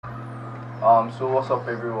So what's up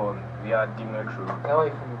everyone? We are Dimetro. How are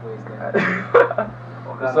you feeling, boys?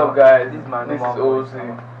 What's up, guys? This is my This is normal OC.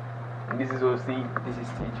 voice. This is OC. This is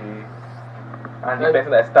TJ. And the person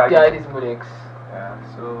that started. Yeah, it is Modex.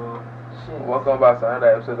 Yeah, so Shit. Welcome back to another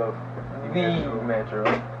episode of The The Metro.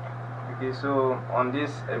 okay, so on this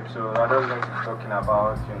episode I'm just going to be talking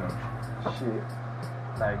about, Shit.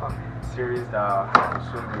 like series that are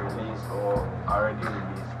soon be released or already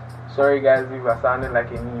released. Sorry, guys, if we're sounding like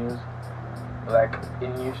a news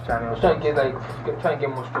channel. I'm trying to get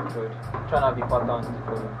more structured. Trying to be patterns to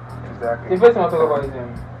follow. Exactly. The first thing I talk about is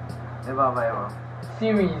Never have I ever.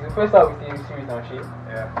 series. The first time we see series and shit.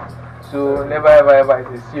 Yeah. So, Never Ever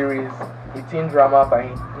Ever is a series, a teen drama by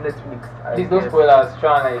Netflix. I Please don't guess. spoil us.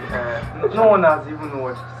 Try and No one has even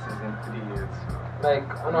watched season 3 yet. So. like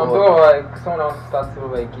I'm talking about like someone else starts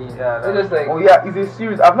over again. Yeah, It's just like Oh, yeah, it's a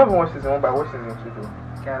series. I've never watched season 1, but I watched season 2 though.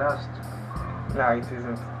 Okay, that's Nah, it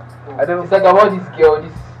isn't. I don't. it's like about this girl,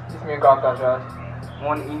 this main character, right?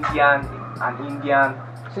 one Indian, an Indian.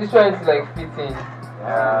 She's trying to like fit in,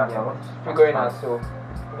 Yeah. figuring herself.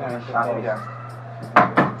 Yeah.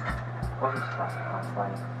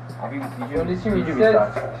 Did So the series did you said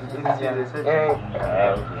restart?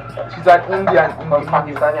 She's an Indian.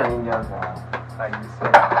 Pakistani and Indians like you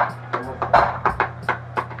said.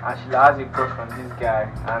 And she has a crush on this guy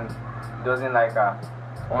and he doesn't like her.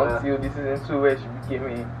 Until this season 2 where she became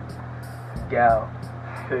a gal.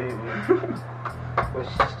 But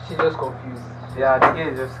she's just confused. Yeah, the guy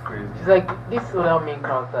is just crazy. She's like this other main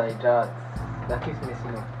character that keeps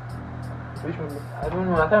messing up. Which one? I don't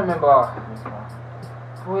know, I can't remember.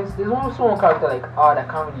 But there's also one character like that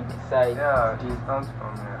can't really decide. Yeah, he comes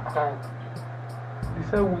from here. I can't.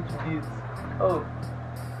 Decide which dates. Oh.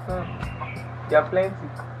 There are plenty.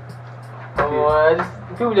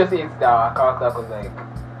 People just say it's the character because like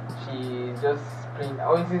she's just playing.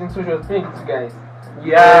 Oh, in season 2 she was playing the two guys.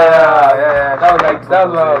 Yeah. That was like,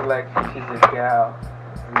 that's why I was like, she's a gal.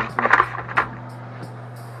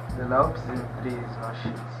 The love season 3 is not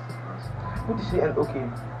shit. Who did she end? Okay.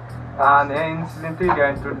 And then in season 3 they are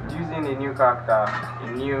introducing a new character,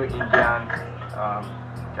 a new Indian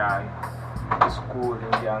guy. This cool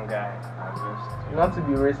Indian guy. And just Not to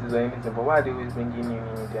be racist or anything, but why are they always bringing in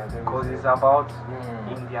Indians? because it's about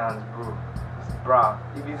Indians, bro. Bruh,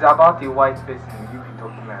 if it's about a white person, you be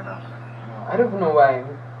talking like that. I don't even know why.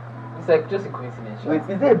 It's like just a coincidence. Wait,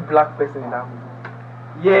 is there a black person in that movie?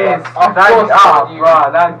 Yes, Of that course,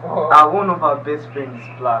 bruh, Oh. one of our best friends is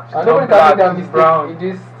black. I don't black, think he's that brown. in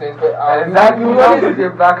this sense, but Exactly, you what always is a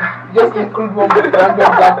black? just include one random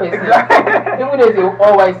black person. Even if it's an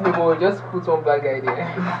all white neighborhood, just put one black guy there.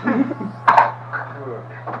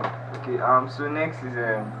 Okay, so next is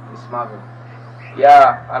Marvel.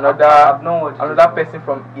 Yeah, I've another not watched another it. person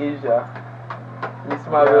from Asia. Miss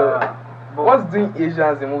Marvel. Yeah, but What's doing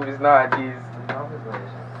Asians in movies nowadays?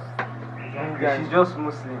 she's just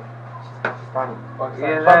Muslim. Pakistan.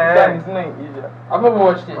 Pakistan is not in Asia. I've never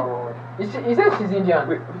watched it. He said she's Indian.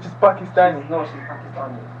 Wait, which is Pakistan? No, she's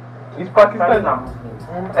Pakistani. It's Pakistan.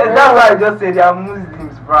 That's why I just said they are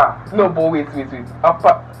Muslims, bruh. No, but wait.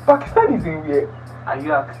 Pakistan is in where? Are you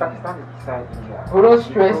Pakistan is beside India. We don't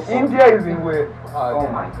stress. India is in where? Oh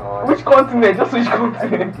my god. Which continent? Just which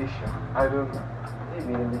continent? I don't know.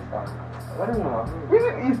 Maybe in this time. I don't know. Which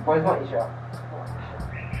is But it's not Asia.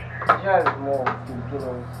 Asia is more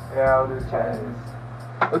Filipinos. Yeah, all those Chinese.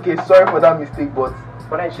 Okay, sorry for that mistake, but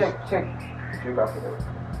But I check geography though.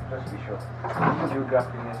 Just to be sure.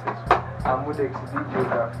 Geography necessary. I'm with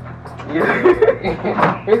geography.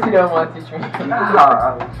 yeah. Wait till that man teach me.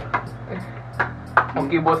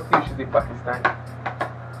 Okay, but still she's a Pakistani.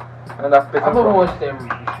 Another person I've never from- watched them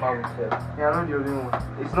Marvel itself. Yeah, not the only one.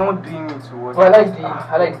 It's not doing me to watch. But I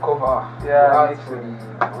like the cover. Yeah, The art makes for sense.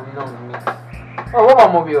 the original mix. Oh, what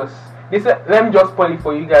about Mobius? They said, let me just spoil it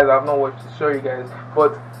for you guys. I've not watched it, sorry guys.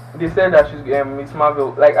 But they said that she's Miss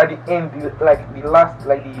Marvel. Like at the end, the last,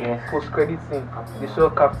 like the post-credit scene, they saw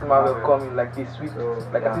Captain Marvel coming. Like they switched,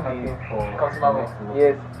 like I think they. Captain Marvel.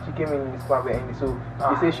 Yes, she came in Miss Marvel, and so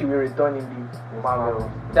they say she will return in the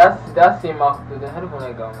Marvel. That's that same actor. The head of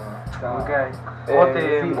like Okay.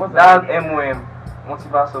 what's That MOM,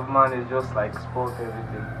 Multiverse of Man, is just like spoiled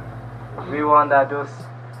everything. We one that just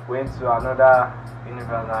went to another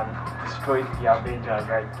universe and destroyed the Avengers.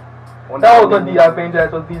 Like That was not the Avengers,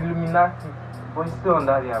 it was the Illuminati. but it's still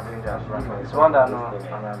under the Avengers, right? It's one that no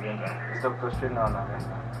an Avenger. It's Doctor Strange now an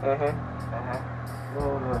Avenger. No,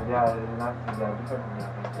 yeah, Illuminati, they are different from the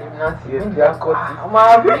Avengers. Illuminati. Yes, they are cut.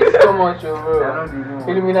 Man, please so much, They are bro. not the new one.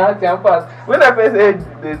 Illuminati, I'm fast. When I first heard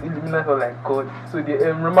there's Illuminati, I was like, God. So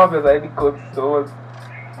the Marvel is already cut, so what?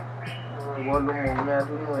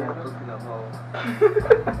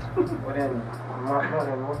 But then,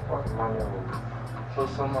 most part of Manuel So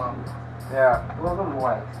somehow, yeah. wasn't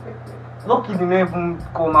what I expected. Loki didn't even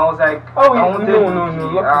come. I was like, Oh, I wanted no, Loki.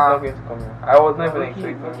 Loki's not going to come here. I was never Loki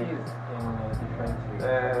expecting is it. in a different way.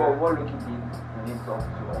 Uh, But what Loki did leads up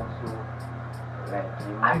to also like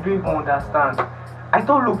I don't even understand. I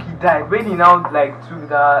thought Loki died when he now like took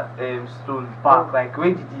that stone back. Like,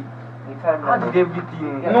 where did he? the timeline. How did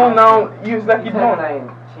everything? No, now, it's like the he don't. timeline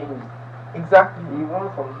changed. Exactly. The one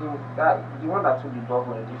from him, the one that took the boss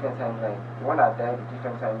was a different timeline. The one that died, a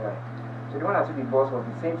different timeline. So the one that took the boss was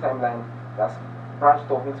the same timeline that's branched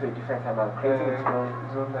off into a different timeline, creating its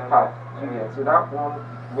own path. So that one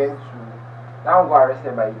got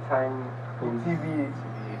arrested by the time police. TVA.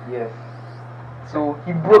 Yes. So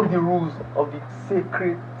he broke the rules of the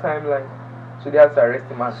sacred timeline. So they had to arrest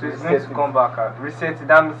him and So he's reset going to it. come back and reset it.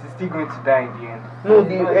 That means he's still going to die in the end. No,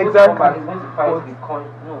 He's going to exactly. come back, he's going to fight But- he's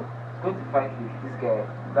going to fight this guy.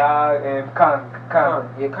 That Kang.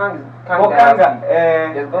 Yeah, Kang is Oh,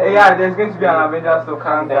 Kang. There's going to be an Avengers of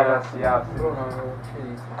Kang Dynasty. Dynasty. Yeah.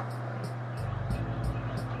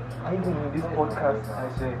 Even in this podcast,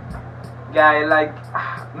 I say, guy, like,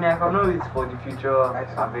 me, I can know it's for the future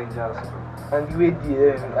Avengers. and the way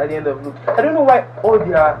at the end of Look, I don't know why all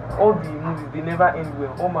the movies they never end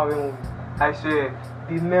well. All Marvel movies I say,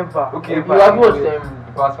 they never. Okay, ever You have end watched well.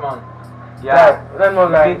 the Batman. yeah, That's not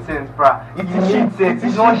it like makes sense, bruh. It It's makes shit sense.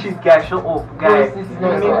 It's not shit, guy. Shut up, guy. Yes, it's It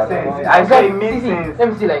not makes sense. sense. I say it makes See, sense. let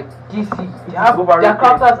me see, like DC, It's their overrated.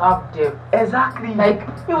 characters have depth. Exactly. Like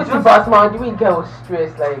you would see Just- Batman, the way the guy was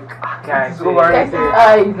stressed, like guy, it's say, overrated. his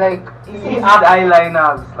eyes, like He had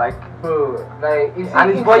eyeliners, like, bro, like you see, and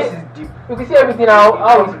his you voice see- is deep. You can see everything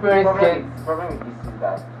how his parents get. The problem with this is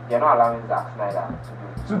that they're not allowing Zack Snyder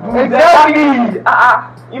to do. Exactly.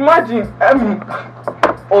 Imagine. I mean,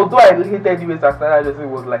 although I hated the way Zack Snyder just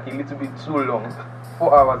was like a little bit too long,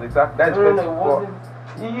 4 hours exactly. That's No, just it four. wasn't.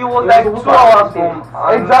 He was It like was 2 hours from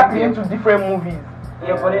Exactly into different movies.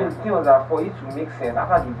 Yeah, but then the thing was that for it to make sense,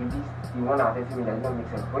 after they released the 1 hour 30 minutes, it did not make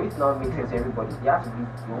sense. For it to not make sense to everybody, they have to be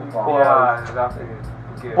the whole 4 hours. Yeah, exactly.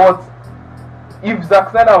 Okay. But if Zack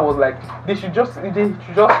Snyder was like, they should just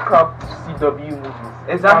scrap CW movies.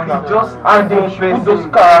 Exactly, just And they should put those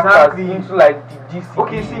characters into like the DC.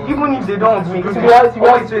 Okay, see, even if they don't want to do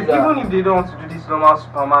this, even if they don't want to do this normal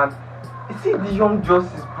Superman, see the Young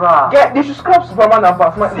Justice, bruh. Yeah, they should scrap Superman and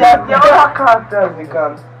Batman. See, the other characters they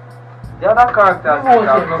can. The other characters they Even can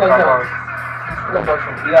watch talk it, about.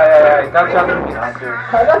 Yeah, it actually makes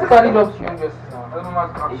sense. That's valid up to Young Justice now. I don't know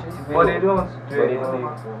what But they don't want to do anything.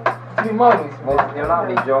 to be mad with But they're not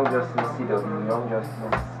the Young Justice CW, Young Justice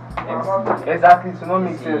MC. Exactly, to not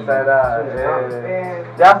make sense like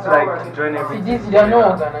that. They have to like join See, everything. this they are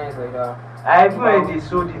not organized like that. I even heard they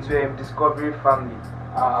sold it to Discovery Family.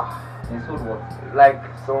 They sold what? Like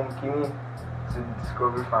some Kimi to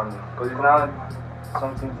Discovery Family. Because it's now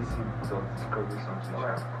something DC or Discovery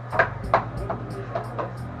something.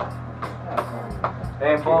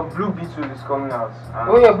 But Blue Beetle is coming out.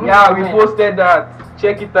 Oh yeah, Blue Yeah, we Beetle. posted that.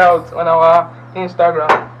 Check it out on our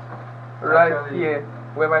Instagram. Right Actually. here.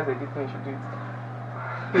 Whoever is editing should do it.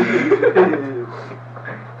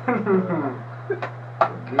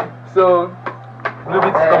 So Blue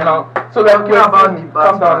Beetle is coming out. So like Talking we're about saying, the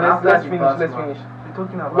calm down, Batman, let's after finish, the let's Batman. finish. We're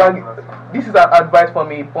talking about Like, this is an advice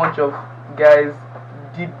from a bunch of guys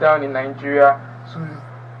deep down in Nigeria to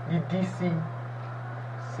the DC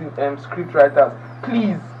script writers.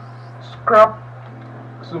 Please scrap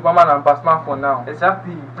Superman and Batman for now.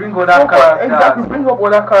 Exactly. Bring other characters. Exactly, bring up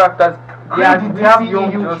other characters. Yeah, Create we have the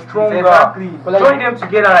Young DCEU Justice. stronger. Exactly. But like- Join them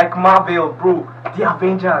together like Marvel, bro. The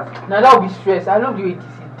Avengers. Now that would be stress. I love the way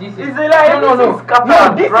this is. It's like no. everything's scattered,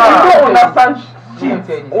 No, this you bruh. don't understand Let me tell you shit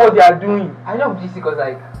this. what they are doing. I love DC because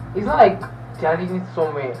like it's not like they are leading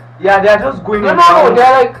somewhere. Yeah, they're just going No, on no, down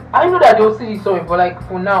they're like I know that they'll see this somewhere, but like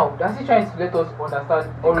for now, they're still trying to let us understand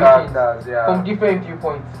the origins characters, yeah. from different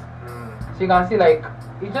viewpoints. Mm. So you can see like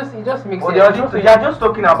it just makes But sense. they are just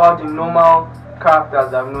talking about the normal characters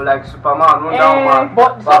that we know, like Superman, Wonder Woman,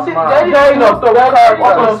 but something Batman. they're not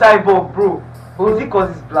What of Cyborg, bro? But- Is it because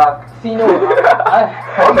it's black? See, no,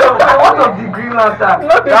 What of the Green Lantern?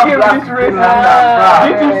 Not That again black this race. Green Lantern, Do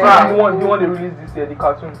you think bruh. the one they released this year, the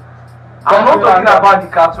cartoon? I'm not talking about the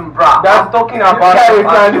cartoon, bruh. I'm talking about this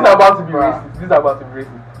Batman, is about to be bruh. racist. This is about to be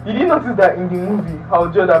racist. You didn't notice that in the movie how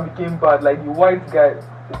Jordan became bad, like the white guy.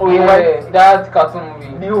 oh the yeah, white, that cartoon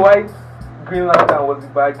movie. the white Green Lantern was the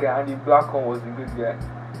bad guy and the black one was the good guy.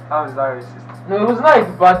 How is that racist? No, it was not like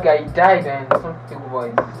the bad guy. He died and something took over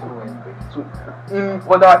his soul. So in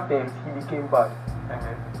other terms, he became bad.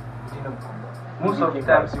 Most of the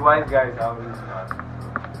times, the white guys are always mad.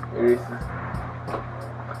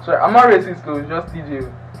 Racist. Sorry, I'm not racist though, just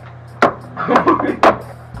DJ.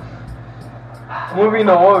 Moving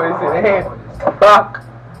on, what we're saying. Back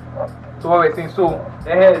to what we're saying. So,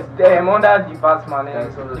 Yes, them under the Batman,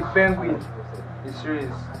 the Penguin, the series.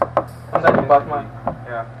 under the Batman,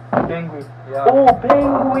 Yeah. Penguin. Yeah. Oh,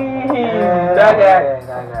 Penguin! Yeah, That guy.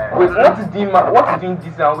 That guy. Wait, what is doing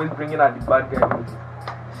this and always bringing out the bad guy?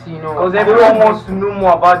 See, no. Because everyone wants to know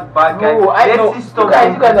more about the bad guys. No, I know. Let's stop You guys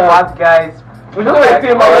being the are- bad guys. We just like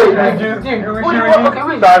saying Marvel should reduce. Dude, We which should one- reduce okay,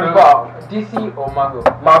 which Thanos. about DC or Marvel?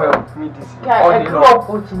 Marvel. Me this. Guy, All I day grew long. up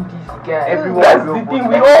watching DC guy. Everyone That's will the thing. watch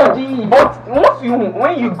We all do. But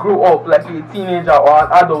when you grow up like a teenager or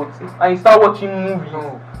an adult and you start watching movies,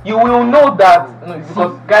 No. you will know that. No, it's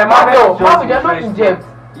because Guy, Marvel, just Marvel, they're not in interesting.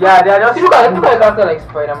 depth. Yeah, they are just. See, look at a character like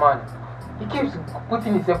Spider-Man. He keeps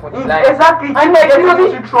putting himself on the line. Exactly. And like, He gets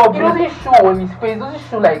into trouble. he doesn't show on his face. Doesn't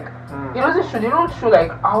show like. Mm. They don't show like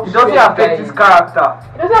how. It doesn't stressed affect guy his is. character.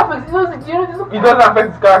 It doesn't affect. It doesn't. You know, it doesn't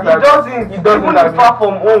affect his character. It doesn't. It doesn't. Even if far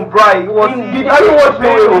from home, bro. It was. Did he you watch No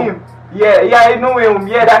Way Home? him. Yeah, I know him.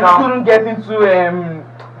 Yeah, That he now. couldn't get into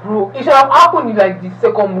Bro, it should have happened in like the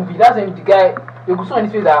second movie. That's when the guy, you could see on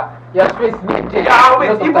his face that he has face dead. Yeah,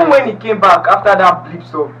 wait. Even when he came back after that blip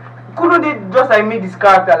stuff, couldn't they just like make his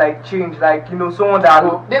character like change, like someone that?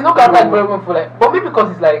 Bro, there's no character development for like, but maybe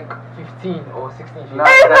because it's like 15 or 16. Nah,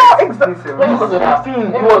 Hey, no, like exactly. 16, Let me 17. go to that. 15.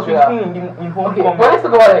 It Let me was go to that. 15 in Okay, Homecoming. but let's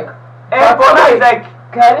talk about like. And for now, it's like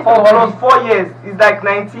Guy, let's talk for about plus this. 4 years. It's like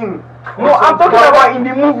 19. No, I'm talking about in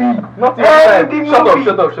the movie, not in Eh, the in the Shut up, movie.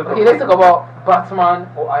 shut up, shut up. Okay, let's talk about Batman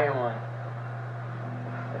or Iron Man.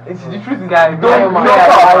 It's the truth is Guy, don't Iron Man, no Iron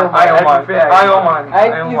power. Man, Iron Man, fair. Iron Man, It's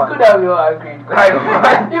Iron Man. good that we all agreed. Iron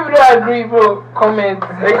Man. If you don't agree, bro, comment.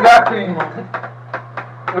 Exactly.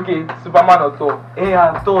 Okay, Superman or Thor?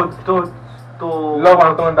 Yeah, to Love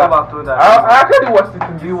and Thunder. Love and Thunder. I actually watched it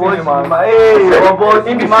in the You watch cinema. cinema. Hey, Robo,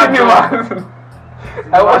 in the cinema.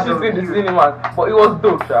 cinema. I watched it in the cinema, but it was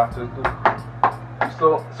dope, sha. It was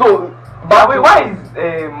dope. So, But wait, why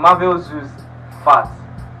is Marvel Zeus fat?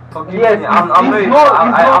 Forgive Yes, me. I'm it's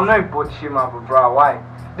not a body shamer, but bro, why?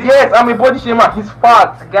 yes, I'm a body shamer. He's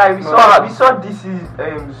fat. Guy, we No, saw fat. we saw this is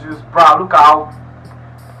Zeus, bro. Look at how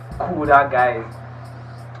cool that guy is.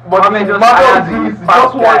 But Marvel in just Marvel hired Zeus, a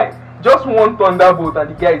fat guy. just one thunderbolt and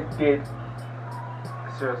the guy is dead.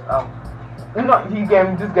 Serious. You know,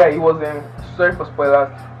 this guy, he was sorry for spoilers,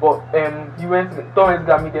 but he went to Thomas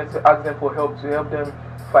got me them to ask them for help to help them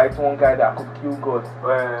fight one guy that could kill God.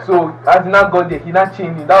 So as he now got there, he not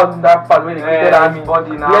changing. That was in that part where they created army. his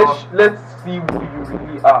body now. Let's see who you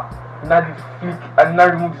really are. Now the flick and now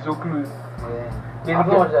remove his clothes. Yeah. Then I he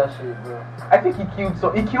don't watch that shit, bro. I think he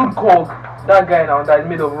killed Korg, that guy now that is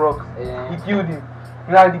made of rocks. Yeah. He killed him.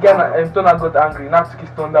 Now the guy Turner got angry, now took his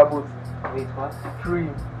thunderbolt. Wait, what? Three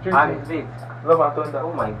And things. wait. Love and Thunder.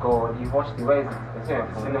 Oh my god, you watched the where is it? Is it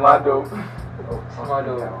on Cinema though. Oh, Cinema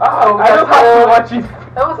though. yeah. Ah, I just have to watch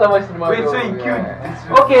it. That was how much cinema. Wait, so though, he killed yeah.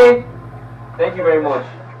 this. Okay. Thank you very much.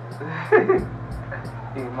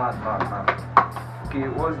 Hey, man. Okay,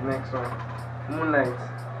 what's the next one? Moon Knight.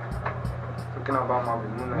 Talking about Marvel,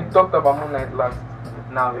 Moon We Knight. talked about Moon Knight last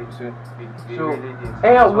Now we episode. So, really did.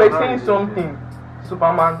 yeah, So we're now saying we something.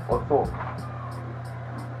 Superman or Thor?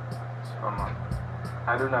 Superman.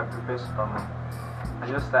 I don't know. I prefer Superman.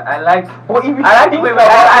 I like. But if you I like think wait, about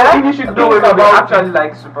I like if you should no, think wait, I about actually it.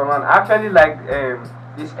 like Superman. I actually like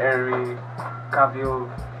this Henry Cavill,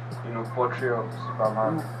 portrait of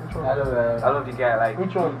Superman. Which I one? don't know. I love the guy. Like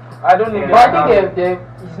Which one? I don't know. Yeah. But I think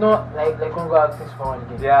it's not like one guy acting for one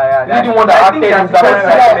again. yeah. Is he the one that I acted think in that's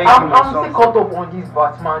Batman? like I'm making or still something. caught up on this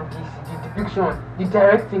Batman, the depiction, the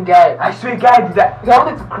directing guy. I swear, guy did that. I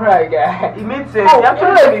wanted to cry, guy. It made sense. Oh, It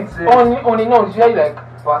actually made sense. on the note, it's really like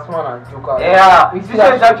Batman and Joker. Yeah, we this see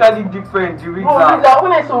one is that shit. actually different. The Bro, Riddler. Riddler,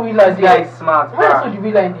 when I saw Riddler, This guy is smart. when I saw bruh. the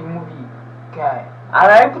Riddler in the movie, guy. And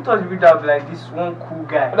I even thought Riddler was like this one cool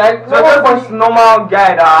guy. Like, so no just one- this normal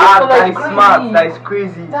guy that so, that like, is smart, crazy. that is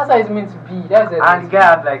crazy. That's how it's meant to be. That's And the guy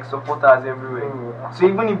had like supporters everywhere. So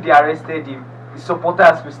even if they arrested him, the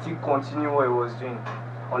supporters will still continue what he was doing.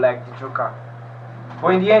 Unlike the Joker. But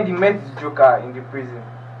in the end he met the Joker in the prison.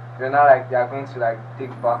 They're not like they are going to like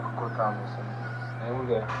take back Gotham or something. And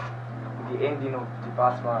the ending of the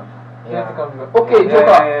Batman. Okay, Joker.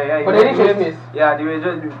 Yeah, But they didn't show his face. Yeah, they were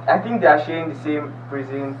just. I think they are sharing the same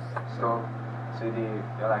prison stuff, so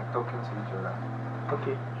they're like talking to each other.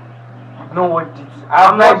 Okay. You know what it is?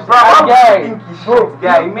 I'm like, bro, Ah, how do guy, you think he shit?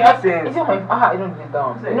 Guy, it makes sense. It's in my I don't delete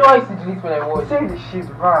down. You know I used to delete when I watch. Say the shit,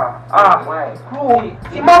 bro. Why? Bro,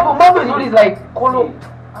 see Marvel is always like color.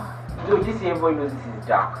 Dude, this everybody knows this is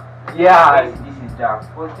dark. Yeah, This is is dark.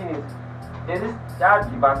 But the thing is, there's this that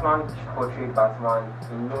the Batman portrayed Batman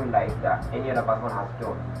in no light that any other Batman has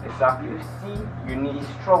done. Exactly. You see, you need his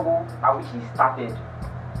struggle at which he started.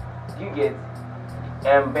 Do you get?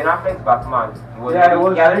 Ben Affleck's Batman. It was normal.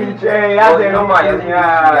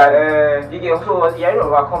 You get also he had to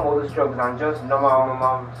overcome all the struggles and just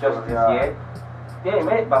normal justice. Yeah. Then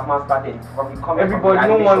when Batman started, from the comic, everybody,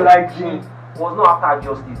 no one liked him. Was not after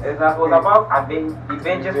justice. Exactly. It was about Avengers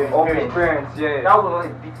with experience. Yeah. That was what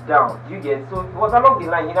it beat down. Do you get? So it was along the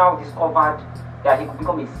line he now discovered that he could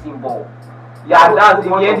become a symbol. Yeah, that's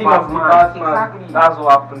the ending of the Batman. Exactly. That's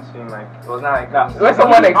what happened to him. Like it was not like that. When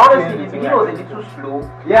someone honestly, the beginning was a little slow.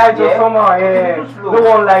 Yeah, it was somehow. Yeah. A little slow. No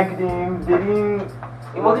one liked him. They didn't.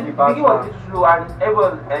 It was the beginning was a little slow, and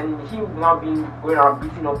everyone and him now being going around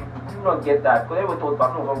beating up people could not get that because everyone thought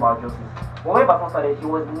Batman was all about justice. But when Batman started, he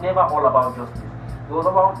was never all about justice. It was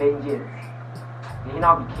about vengeance. Then he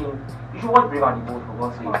now became. You should watch Brave and the Bold for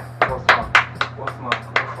God's sake. What's my?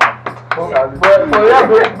 But yeah,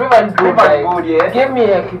 Brave and the Bold, yeah. Give me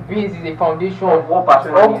a basis, a foundation Of what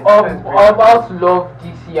Batman is. of how to love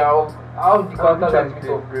DC and of how the characters are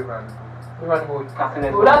built of Brave and Brave and the Bold. Cartoon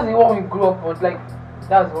So that's the one we grew up with, like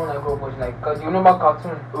that's the one I grew up with, like cause you remember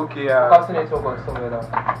cartoon, Okay, yeah. Cartoon Network and stuff like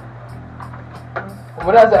that.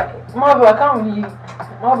 But that's like Marvel. I can't really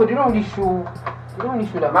Marvel. They don't really show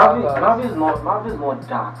that. Marvel's not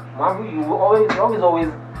dark. Marvel, you always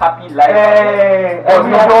happy life. Hey, Oh, and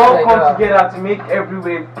we no, all like come that. together to make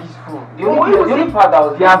everywhere peaceful. The only part that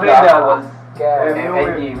was The Avengers. was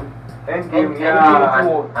Yeah. Endgame, yeah.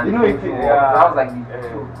 and You know it, Infinity War. yeah. That was like the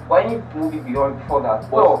two. But any movie before that.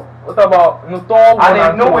 So what about Thor? And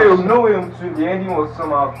then No Way Home too. The ending was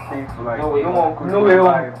somehow painful. Like No Way no Home. one could No Way Home.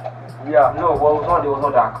 survive. Yeah. no, well, it was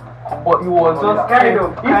not dark. But it was It was just kind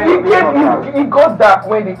of It got dark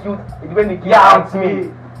when they killed Aunt May.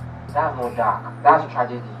 That's not dark. That's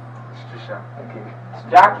tragedy. Okay.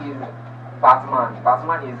 Dark is Batman.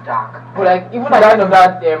 Batman is dark. But like even at the end of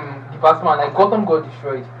that the Batman, like Gotham got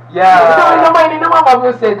destroyed. Yeah. In the normal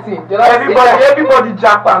Marvel setting, Everybody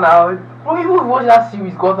Japan now. Bro, if you watch that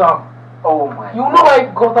series Gotham, Oh my. you know why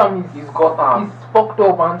Gotham It's Gotham. is fucked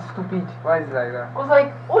up and stupid. Why is it like that? Cause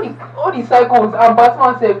like all the cycles and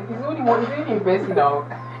Batman said is only the best now.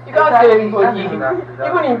 You can't say everybody. Even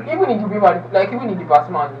in the Batman, like even in the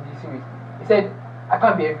Batman in the series, he said I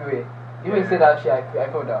can't be everywhere. Even he said that shit, I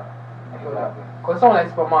felt that. Cause someone like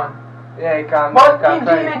Superman. Yeah, you can. But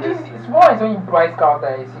Superman is only bright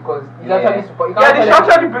character, you see, because he's actually super. Yeah, they should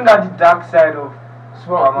actually bring out the dark side of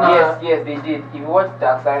Superman. Yes, they did. If you watch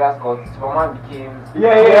Darksiders, because Superman became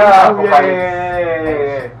Yeah.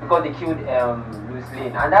 because they killed Lois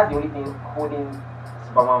Lane, and that's the only thing holding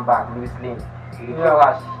Superman back. Lois Lane. If you kill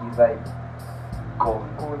her, she's like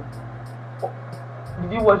gone.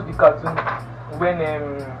 Did you watch the cartoon when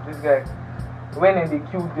this guy when they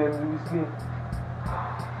killed Louis Lane?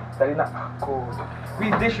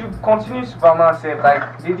 They should continue Superman self,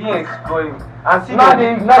 like they didn't explore him. And see Now they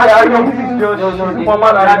are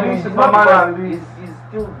using Superman and Louis. It's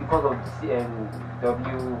still because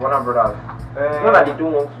of Warner Brothers. Not that they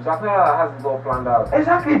don't want to. Zack Snyder has it all planned out.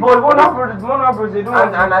 Exactly, but Warner Brothers, they don't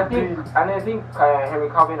want And I to think Henry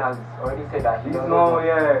Cavill has already said that he doesn't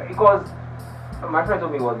want because my friend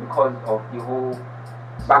told me it was because of the whole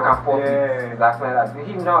back and forth with Zack Snyder.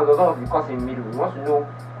 He now doesn't want to be caught in the middle. He wants to know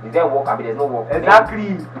is there work? I mean, there's no work.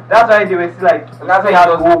 Exactly. That's why they were still like. That's why he had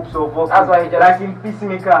hopes of working. That's why he just like in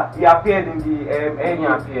Peacemaker, he appeared in the ending.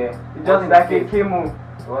 He just like a camo.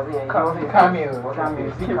 It wasn't Cameo. It wasn't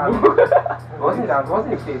his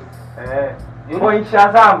face. But in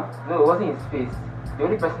Shazam. No, it wasn't his face. The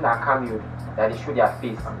only person that cameoed that they showed their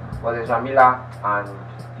face was Ezra Miller and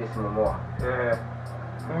Jason Momoa.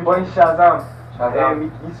 But in Shazam,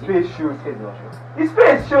 his face showed. His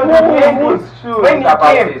face showed. When he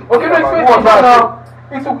came. Okay, no, his face was now.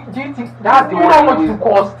 Do you think that's the one? How much it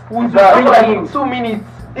cost? Who's that? 2 minutes.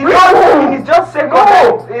 It's just seconds.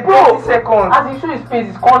 No, bro. 30 seconds. As he show his face,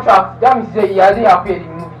 his contract. That means he hasn't appeared in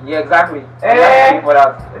the movie. Yeah, exactly. For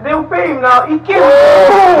that. They will pay him now. He came.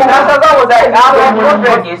 That was like,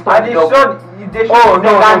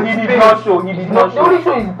 He did not show. He did not They show. only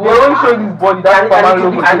show his They body. only showed his body. That's Superman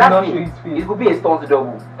logo. He did not show his It face. could be a stunt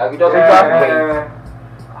double. Like, it doesn't just wait.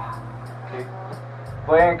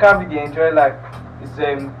 But it can't be the enjoy like it's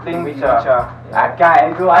playing Witcher. Witcher.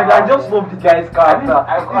 I just love the guy's character.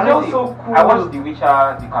 He's just so cool. I watched The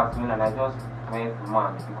Witcher, the cartoon, and I just went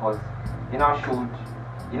mad because they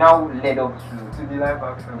now led up to the live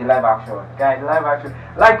action. the live action. Guy, the live action.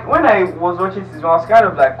 Like when I was watching season, I was kind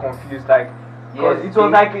of like confused, like because it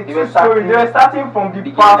was like a they were two story. They were starting from the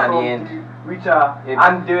beginning past and of the end. richer, Yeah.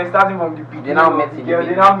 and they were starting from the beginning. now of met the in the girl, They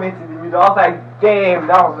middle. now met in the middle. I was like, damn,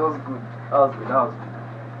 that was just good. That was good. That was good.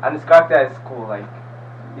 And his character is cool. Like,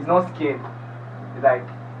 he's not scared. He's like,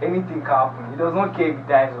 anything can happen. He does not care if he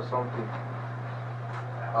dies or something.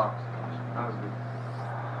 Oh, that was good.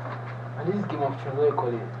 And this is Game of Thrones, what do you call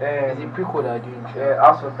it? It's a prequel that are doing.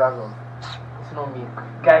 House of Dragons. It's not me.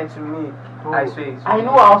 Guy, to me, Bro, I swear, it's I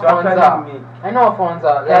know how it's fans actually are. me. I know how fans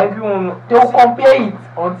are. Yeah, Like, everyone. they'll compare it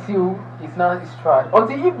until it's trash.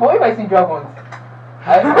 Until if I see dragons,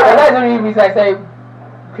 that's the only reason I say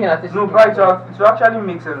paying attention. No, but it actually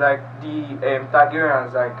makes sense. Like the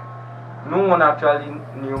Targaryens, like no one actually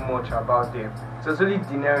knew much about them. So it's only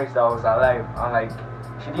Daenerys that was alive, and like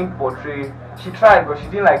she didn't portray. She tried, but she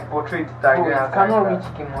didn't like portray the Bro, Targaryens. it cannot like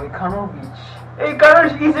reach Game. It cannot reach. It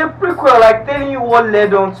cannot. It's a prequel, like telling you what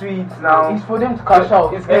led on to it now. It's for them to cash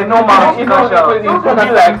out. It's a normal It's cash out. It's going to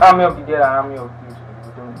be like Army of the Dead and Army of Thieves.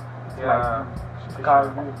 Yeah.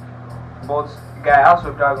 Can't be. But guy, House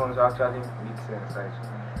of Dragons actually makes sense, like.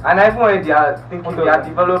 And I even when they are thinking they are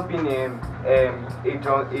developing a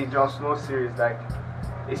Jon Snow series, like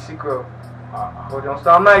a sequel for Jon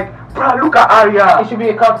Snow. I'm like, bruh, look at Arya. It should be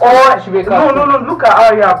a cartoon. Or It should be a cartoon. no, look at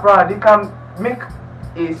Arya, bruh. They can make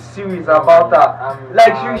a series about her.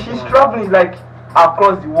 Like she's traveling like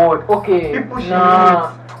across the world. Okay. People she meets,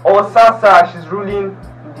 or Sansa, she's ruling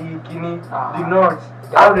the Guinea, the North.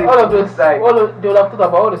 All of those, they will have thought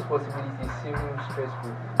about all those possibilities. Seem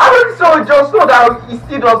stressful. I don't so just know that he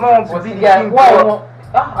still does not want to But be see, the guys, king. why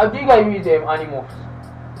not? Do you guys read Animals?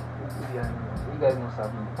 You guys must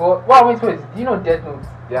have. But what I'm waiting for is, do you know Death Note?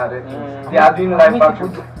 Yeah, they are doing live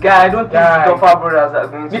action. Guy, I don't think the Duffer Brothers are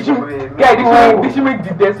going to Did you do it. did you make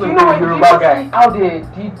the Death Do you Note know the Yoruba guy? how they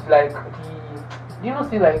did like the? Do you know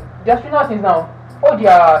see like their Stranger Things now? All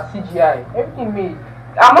their CGI, everything made.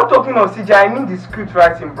 I'm not talking of CGI, I mean the script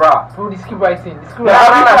writing, bruh. Bro, the script writing,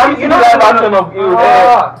 You know the action of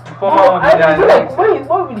the former one. I feel like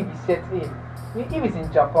what will it be set in? If it's in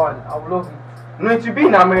Japan, I would love it. No, it will be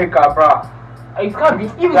in America, bruh. It can't be.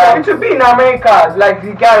 If it's It will be in America, like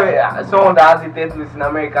the guy, someone that has a death note in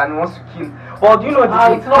America and he wants to kill. But you know,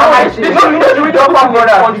 it's not. you know the Duffer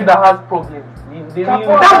Brothers. Country that has problems. That's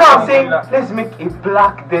what I'm saying. Let's make a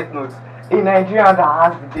black death note. A Nigerian that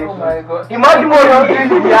has the death Oh my note. God. Imagine what he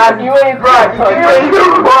has. You ain't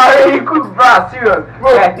He could, bruh, serious. Bro,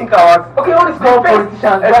 I think I was. Okay, all these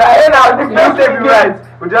politicians. And I the first thing we write,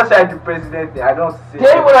 we just said the president. I don't say.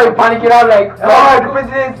 Tell me what are you panicking out like? Oh, the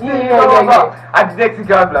president. Yeah. And the next thing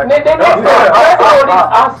I'm like. Then next time, that's all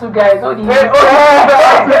these ASU guys, all these.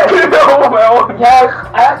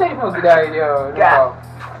 Yeah, I actually think a good idea. Yeah.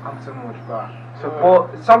 I'm too much, bro. So,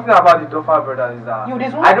 but something about the Duffer Brothers is that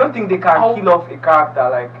I don't think they can kill off a character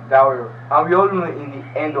like Daryl. And we all know in the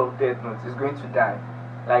end of Death Note, he's going to die.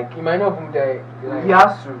 Like, he might not even die. Like, he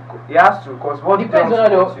has to, because what depends on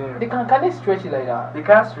how they can they stretch it like that? They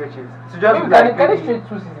can't stretch it. So just Maybe like can they stretch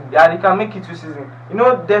 2 seasons? Yeah, they can make it 2 seasons. You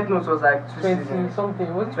know, Death Note was like 2 20 seasons,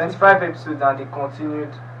 something. Was it 25 episodes, and they continued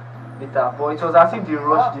later. But it was as if they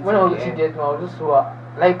rushed it. When I was to the watching end. Death Note, I was just so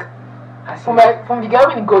like. I From see. the guy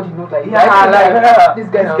when he got the note like Yeah, like this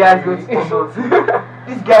guy's guy going to consult.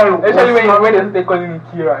 This guy will Especially when they calling him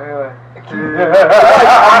Kira.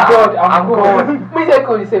 I'm God. Me say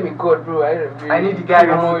God, say me God, bro. I need the guy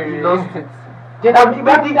who lost it. The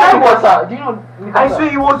guy was do you know? I swear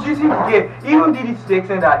he was using the gear. He even did it to the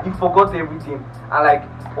extent that he forgot everything. And like,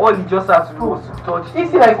 all he just had to do was to touch. You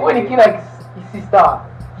see, like when he killed like his sister.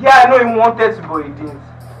 Yeah, I know he wanted to, but he didn't.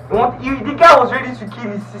 The guy was ready to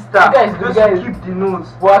kill his sister. Just to keep the notes.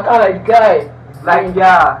 But I can't like the guy. Like,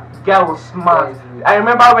 yeah, the guy was smart. I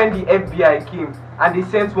remember when the FBI came and they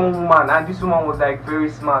sent one woman, and this woman was like very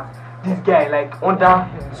smart. This guy, like under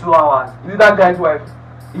 2 hours. Is it that guy's wife?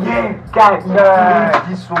 Yeah, guy,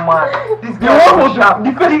 this woman. This guy was sharp. The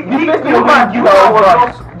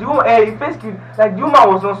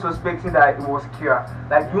woman was not suspecting that it was Kira.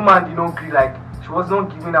 Like, the woman did not agree. Like, she was not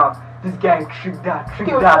giving out. This guy tricked that. Was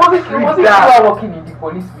he working in the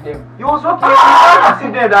police with them? He was working. I see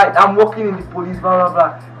there that I'm working in the police. Blah blah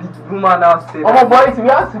blah. The woman now said. Oh my boy, we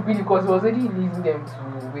have to be because he was already leaving them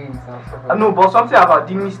to ways and stuff. I know, but something about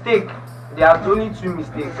the mistake. There are only 2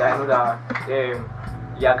 mistakes I know that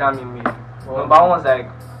Yagami made. Number one was like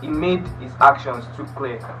he made his actions too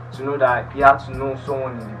clear to know that he had to know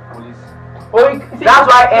someone in the police. That's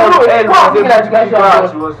why Elle was able to figure out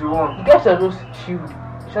she was the one. The guy should have just chilled.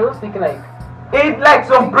 She was just thinking like, It like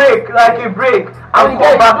some break, like a break, and the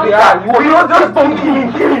guy come back is later. not- He was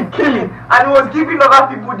just killing, and he was giving other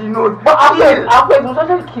people the notes. But Kill. after it was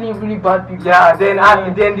actually killing really bad people. Yeah, then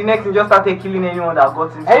the next thing just started killing anyone that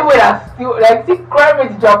got into Anyway, that's still like see crime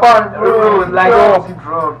rate in Japan, bro, like bro. he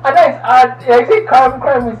dropped. And that's like see crime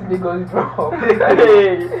rate in Lagos, bro.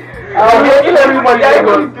 Hey, kill everybody. Yeah,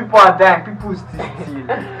 even if people are dying, people still steal.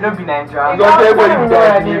 No be Nigeria. Don't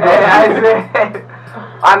everybody die. I swear.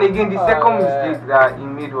 And again, the second yeah. mistake that he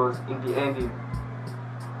made was in the ending.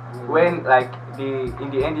 When like in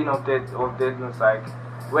the ending of Death Note, like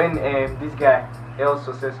when this guy El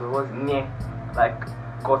Successor was near like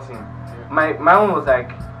got him. My own was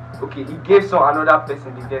like, okay, he gave another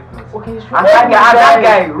person the Death Note. Okay, sure. And that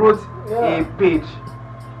guy wrote Yeah. a page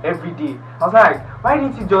every day. I was like, why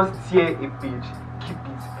didn't he just tear a page, keep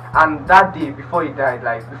it? And that day before he died,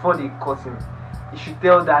 like before they caught him, he should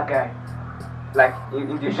tell that guy, like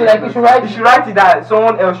in the You should, like, Death you Note, should he should write it that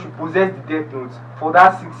someone else should possess the Death Note for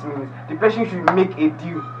that 6 minutes. The person should make a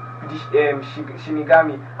deal with the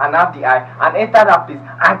Shinigami and have the eye and enter that place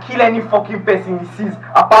and kill any fucking person he sees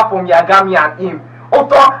apart from Yagami and him.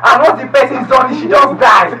 Oto, and once the person is done, he should just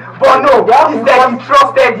die. But no, he said he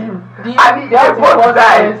trusted him. And they both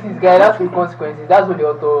died. Consequences, guy. That's the consequences. That's what the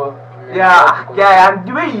author. Yeah, and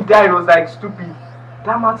the way he died was like stupid.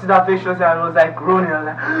 That man to that face and it was like groaning. I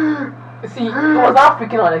was like, See, he was not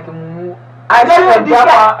freaking out like a moo. I That's said this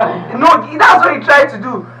guy. No, that's what he tried to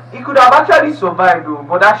do. He could have actually survived though,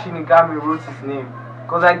 but that Shinigami wrote his name.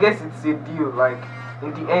 Because I guess it's a deal, like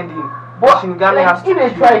in the ending. But Shinigami like, has to if they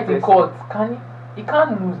kill try the it in person. court, can he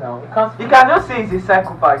can't lose now. He can't. He can just say he's a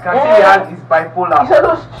psychopath. He can say he has his bipolar. He said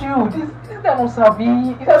just chill. This guy don't sabi.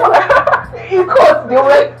 He said in court they will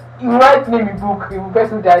like you write name in book. If a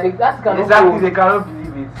person died, that's cannot Exactly, hold. they cannot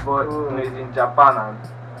believe it, but you know, it's in Japan and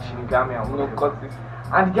Shinigami and No, whatever. cut it.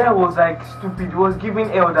 And the guy was like stupid. He was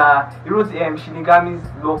giving Elder. He wrote Shinigami's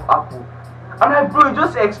love apple. I'm like, bro, you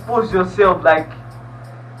just expose yourself, like.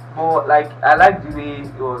 But like, I like the way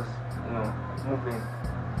it was, you know, moving.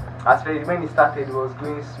 As far as when it started, it was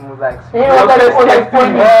going smooth, like. Smooth. Yeah, it was like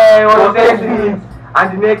funny. Yeah, it was testing it.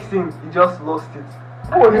 And the next thing, he just lost it.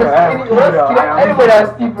 Oh, anybody has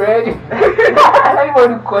steep ready.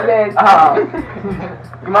 Anybody collect.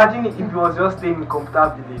 Imagine if he was just staying in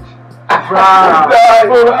Computer Village. Bruh. You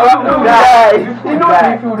know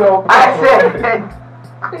Die. we filled up. I said.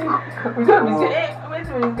 We don't be saying, hey, wait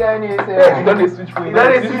till this guy needs You don't dey switch for You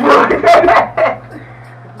don't see.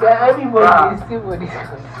 everybody is still for this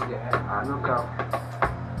country. I look up.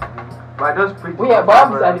 But I just pretty. Oh yeah, but I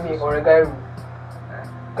have this anime or a guy.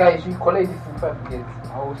 Guys, you collect this in 5 minutes.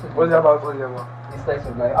 What's it about? What's it about? This slice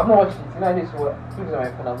of life. I've not watched it. You know, I just watch. If it's on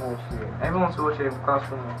my phone, I've not watched it. Everyone wants to watch it in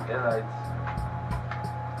classroom. Yeah, like,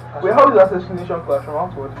 Wait, how is Assassination Classroom? I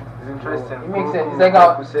want to watch it. it's interesting. It makes sense. It's like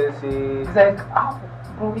how- Kusese. It's like,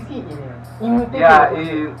 bro, we see it in mutate.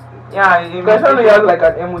 Yeah, Because I know you have like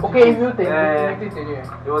an emoji. Okay, mutate. Yeah. Mutated,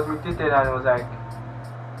 yeah. It was mutated and it was like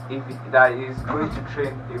that is going to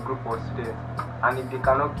train a group of students, and if they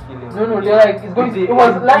cannot kill him, No, they're like, it's going to, it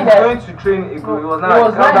was he's like that. going to train a group. It was It not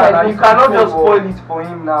was like, like calm that down, in you cannot just football. spoil it for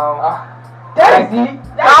him now. That is it.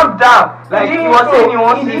 Calm down. Like he was saying he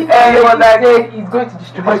wants to. He was like said he's going to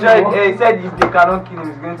destroy the world. he said if they cannot kill him,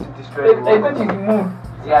 he's going to destroy the It's going world. to the moon.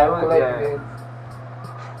 Yeah, it was Collect yeah. it.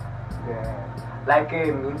 Yeah. Like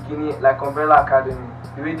in Kini, like Umbrella Academy,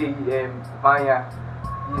 the way they Vanya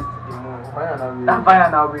used the moon. That Vanya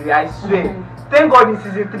now really, I swear. Thank God in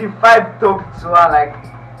season 3, 5 talked to her like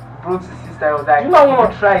bro to sister. I was like, You know what?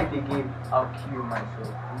 if you try it again, I'll kill myself.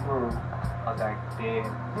 Bro. I was like, damn.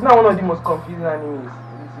 It's not one of the most confusing animes.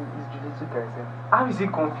 It's Jujutsu Kaisen. How is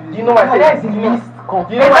it confused? You know why I That is said the it's least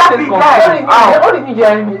confusing. You know why I said it's confusing? All these ninja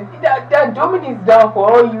anime, they're dumbing this down for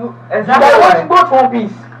all you. Exactly. You watch both One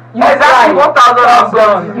Piece. You Exactly, cry. 1,000 have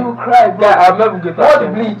gone. You cry, bro. Yeah, I've never get Watch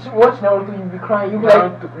that. Bleach, watch Naruto, you'll be crying. You'll be like,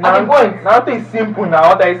 Now, at the point. Naruto is simple now.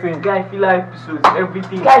 What are you saying? Guy filler episodes,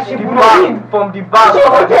 everything. Guy, the Shippuden. back, from the back.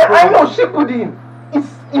 I know Shippuden.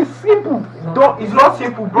 It's simple. It's not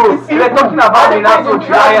simple, bro. It's We're simple. talking about Minato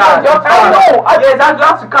Jiraiya. I know. Yes, that's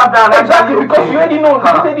just to calm down. Exactly, because you already know. You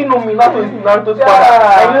already know Minato is Naruto's Yeah. father.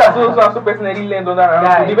 I know that so and so personally learned under Naruto.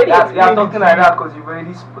 Yeah, They already you're explained talking it. like that because you've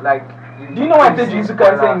already like. Do you know why I said Jujutsu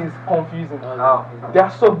Kaisen is confusing? How? Their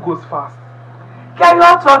sub goes fast. Can you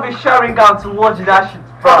have to have a Sharingan to watch that shit?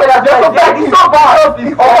 Bro? Okay, that's yeah, just the sub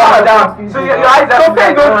is up and down. So your eyes are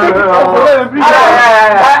Sometimes don't take it off.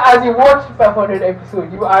 Yeah. As you watch 500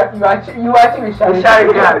 episodes, you achieve a Sharingan.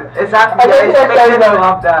 Sharingan, exactly. I just You're said expected to Sharingan.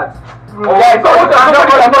 have that. Yeah, So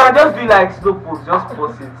somebody you can just be like slow pose, just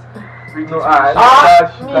pause it. British. No, Me, I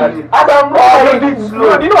as I'm reading reading,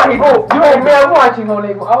 slow. you know what I hate? You know, me, I'm watching on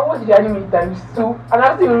like, I watch the anime times 2, and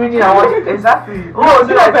I'm still reading and watching. Exactly. Oh, you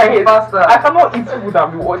know what I hate? Faster. I cannot eat food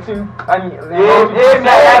and be watching anime. Hey,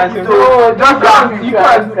 I like it. No, Just you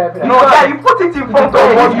can't. no, yeah, you put it in front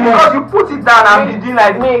of you because you put it down and be doing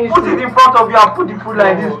like put it in front of you and put the food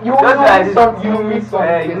like this. You Just like this. You miss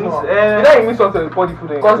something. You miss. You know you miss something before the food.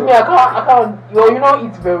 Because me, I can't, you don't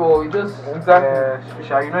eat very well, you just, Exactly.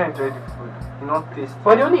 Special. You don't enjoy the food. You not taste.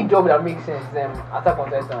 but the only job that makes sense is Attack on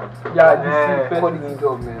Titan. Yeah, Yeah. this is Quality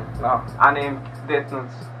job, man. Nah. And Death Note.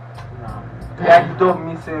 Nah. Yeah, the dub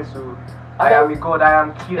makes sense. So I am a god. I am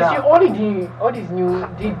You see, Kira.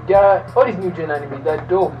 all these new gen anime, they're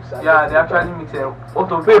dubs. Yeah, they actually make sense.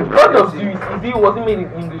 Auto. Wait, Blood of Zeus, was it made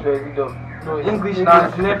in English or is it done? No, it's English now.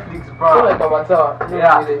 It's Netflix, Not bro. like Avatar. No,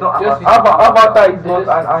 Yeah, they it's not just Avatar. Avatar is they not just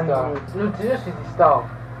an use the anime. style. No, they just use the style.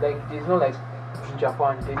 Like, there's no like in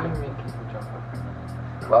Japan. They didn't make it in Japan.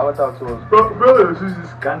 But Avatar too was. Bro, this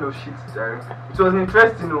is kind of shit, Jerry. It was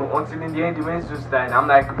interesting, until in the end, the man just died. I'm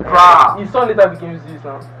like, bruh. His son later became Zeus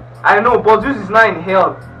now. I know, but Zeus is now in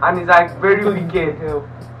hell, and he's like very So he wicked. hell.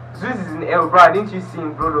 Zeus is in hell, bruh. Didn't you see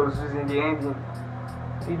him, brother? Zeus in the ending.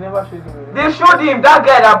 He never showed him. They showed him that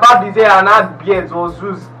guy that barbed his hair and had beards was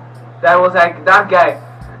Zeus. That was like that guy,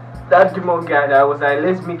 that demon guy that was like,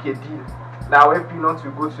 let's make a deal. That will help you not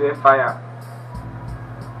to go to hellfire.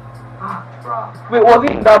 Bruh. Wait, was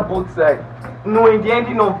it in that boat side? No, in the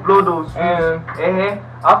ending of Blood of Zeus,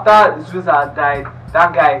 after Zeus had died,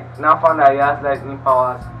 that guy now found that he has lightning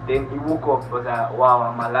powers. Then he woke up, was like, wow,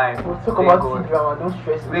 I'm alive. We'll talk Thank about God. the drama. Don't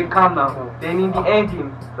stress. Wait, calm down. Then in the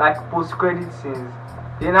ending, like post-credit scenes,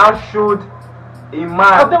 they now showed a man.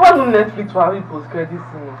 I've never known Netflix for having post-credit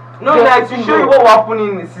scene. No, like to show you what happened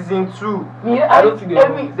in season 2. Me, I don't think they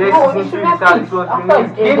every, do. There's no, season it should three, Netflix. it was After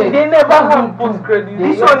released. it's ended. They never have post-credit.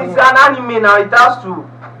 This one is an anime now, it has to.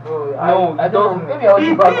 Bro, No, I it don't doesn't. know. Maybe I was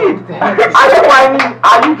It back did. on Are you whining?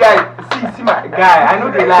 Are you guys? See my guy. I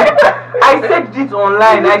know they like. I said this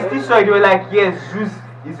online. I still saw it. They were like, yes, Zeus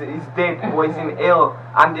is dead, or is in hell,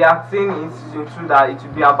 and they are saying in season 2 that it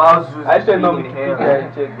will be about Zeus I should not being in Wikipedia hell.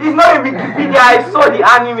 and check. It's not in Wikipedia. I saw the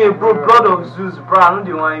anime, bro. Blood of Zeus, bro. I know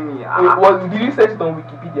they want me. Did you search it on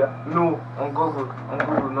Wikipedia? No, on Google,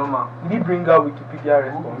 normal. Did it bring out Wikipedia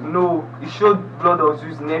response? No, it showed Blood of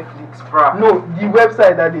Zeus Netflix, bro. No, the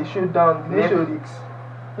website that they showed down, they showed it.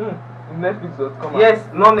 Netflix. Netflix.com. Yes,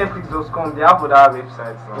 not Netflix.com. They have other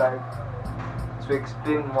websites now, Like, to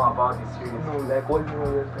explain more about the series. no, like what do you know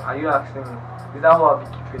website? Are you asking me? Is that what I'll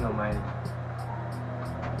be keeping on my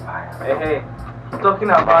hey, talking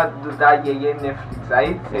about that Netflix,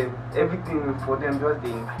 I hate everything for them, just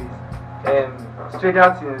they increase.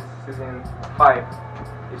 Stranger Things season 5,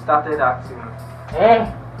 they started acting.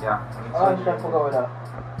 Eh? Yeah. Oh, I forgot about that.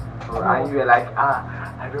 So, and you were like,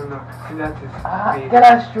 I don't know. Stranger Things. Yeah,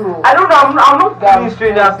 that's true. I don't know. I'm not That feeling was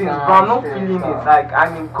Stranger stressed Things, now, but I'm not stressed feeling now. it. Like,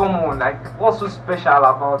 I mean, come on. Like, what's so special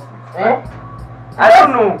about it? Eh? I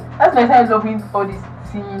don't know. That's my time loving all this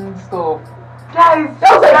scene stuff. Guys,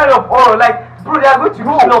 that's kind of horror. Like, bro, they are going to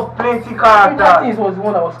kill off plenty Stranger characters. Things was the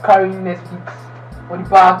one that was carrying Netflix on the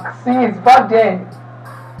back since back then.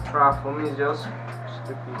 Bruh, for me, it's just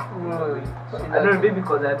stupid. Bro, I don't know, maybe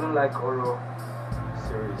because I don't like horror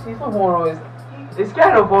series. It's not horror. It's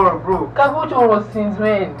kind of horror, bro. Can't watch horror since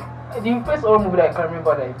when? The first horror movie that I can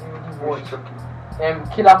remember that I really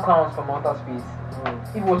watched, Killer Clowns from Outer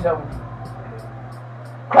Space. You watched that movie?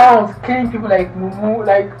 Clowns killing people like Mumu,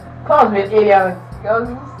 like clowns with aliens.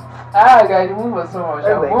 Guys, the movie was so much.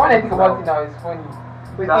 Oh, But when I think about it now, it's funny.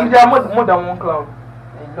 Wait, if there are more than one clown,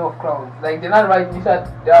 I love clowns. Like they're not right. You said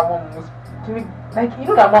there are one most like you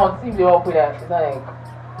know the amount if they all put that. It's not like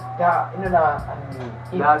yeah, you know that anime.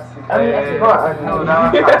 That's it. I mean, that's not it. anime. No,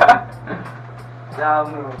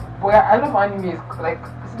 that But I love anime. Like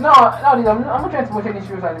nowadays, I'm not trying to watch any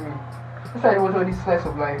serious anime. I'm trying to watch all these slice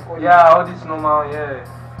of life. yeah, all this normal, yeah.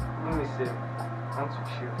 Let me see. I want to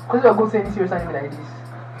chill. Because you're going to any serious anime like this.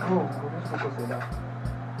 No, we'll just focus on that.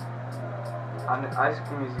 An High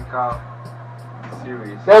School Musical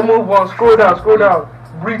series. let's move on. Scroll down.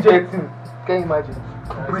 Bridgerton. Can you imagine?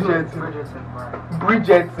 Bridgerton.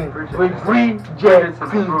 Bridgerton.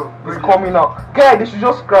 Bridgerton, bro. It's coming out. Guys, they should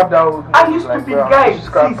just scrap that whole movie. Are you Like, stupid bro, guys? they should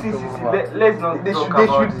scrap See. it over. Let's not They talk should.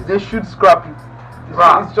 about this. They should scrap it.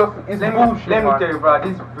 Bruh, It's just. It's let bullshit. me man. tell you, bro.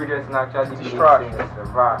 This Bridgerton actually It's makes trash. sense,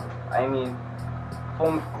 bruh. I mean,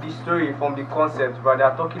 from the story, from the concept, bro, they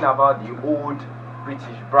are talking about the old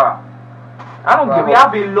British, bruh. I don't give We a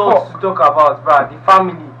have a lot to talk about, bruh. The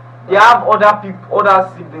family, they have other people, other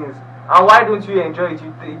siblings, and why don't you enjoy it?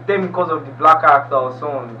 You tell me because of the black character or so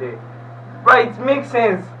on there, bruh. It makes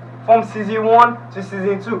sense. from season 1 to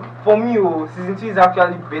season 2. For me, season 2 is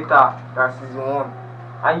actually better than season 1.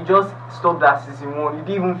 And you just stopped at season 1. You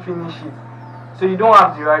didn't even finish it. So you don't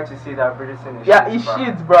have the right to say that Bridgerton is Yeah, it's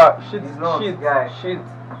shit, bro. Shit, It's not, shit, guy. shit.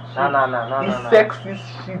 Nah. It's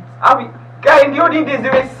sexist shit. I mean, guy, in the olden days they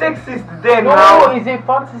were sexist then. No, now. it's a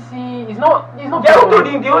fantasy. It's not. Yeah, based on-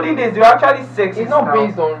 in the olden days they were actually sexist. It's not now.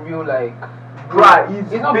 based on real like. Bruh,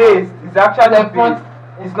 it's not based. It's actually like based.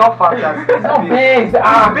 It's not fantasy. It's not based.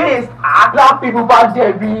 It's based. Black people back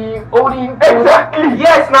there be holding. Exactly.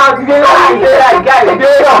 Yes, now They guys,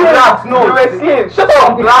 some blacks, no, We were seeing. Shut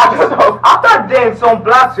up, blacks. After then, some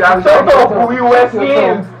blacks were actually. Shut up, we were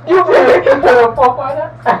seeing. You take your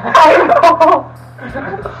father. I know.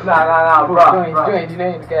 Nah, bruh.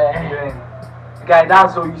 Join, guy. Guy,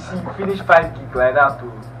 that's how you see. Finish 5 gig like that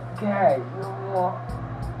too. Guy, you know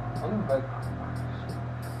what?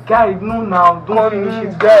 Guy, no now, don't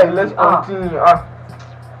finish it, Guy, let's continue.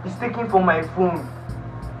 It's taking from my phone.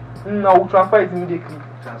 No, we'll transfer it immediately.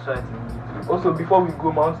 Transfer it immediately. Also, before we go,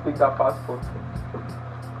 I want to take that passport.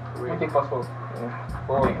 You take passport.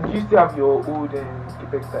 Oh, do you still have your old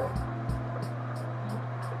Quebec time?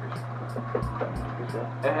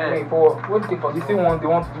 Wait, for what take passport? You still want? They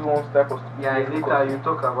want to do one type of Yeah, later you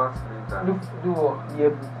talk about it later. Do what?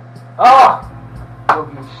 Yeah.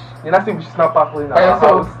 Rubbish. You're not saying we should snap passport in By our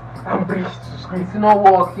yourself. house and bridge to screen. It's not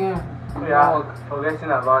working. Yeah,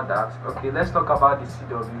 forgetting about that. Okay, let's talk about the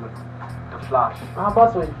CW, the Flash. How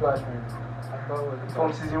about what is Flash, man?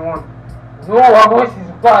 From season 1. No, our voice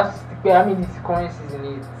is fast. I mean, it's current season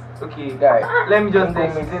 8. Okay, Guy, let me just Don't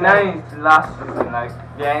say make season sense. 9 is the last season, like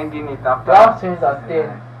they're ending it after. Last season at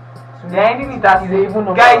 10. They're ending it at Is it even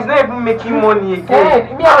Guy, it's not even making money again.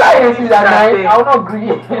 10. Me, I'm like, at 9. I will not agree.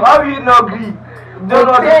 How will you not agree? Don't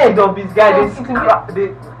know the 10. seed of this guy, they It's scrap, they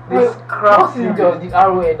Wait, scrap what season did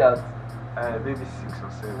Arrow end at? maybe 6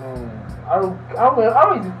 or 7.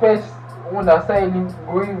 Arrow is the first one that started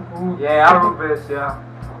going through. Yeah, Arrowverse, yeah.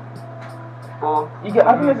 But you get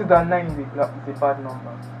happiness is that 9 is a bad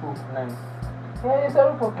number. 9. Yeah, it's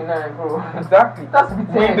Arrow fucking 9, bro. Exactly. That's the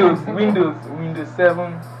 10. Windows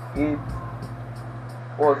 7, 8.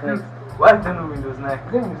 What's next? why is there no Windows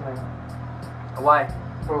 9? Windows 9. Why?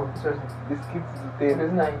 Bro, seriously. The skip to Windows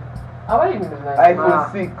 10. 9. How about Windows 9?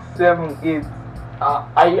 iPhone 6, 7, 8.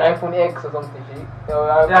 iPhone X or something, shit.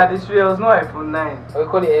 Yeah, this way was no iPhone 9. Or you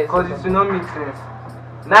call it S. Because it will not make sense.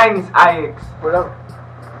 9 is IX. Bro,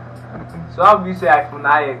 So how do you say iPhone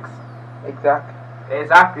IX? Exactly.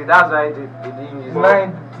 Exactly, that's why they didn't use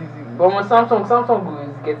 9 but when Samsung is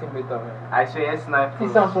getting better, man. I swear S9 See Pro.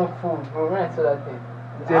 Samsung phone, bro, when I saw that thing.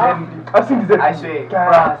 I've seen the I swear,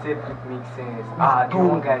 bruh, Z Flip makes sense. The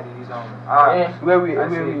one guy did this one. Yeah. Where we I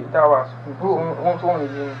see. that was Bro. one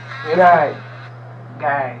again. Yeah.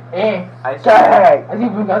 Guy. I Guy.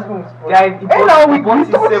 think we can speak. Guy, he now we bought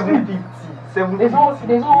it touched it. 750.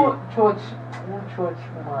 There's no church. No church.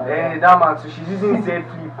 Eh, that man, so she's using Z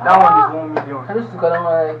Flip. That one is 1 million. I just look at them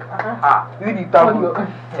like, Is it the tab?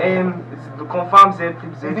 It's the confirmed Z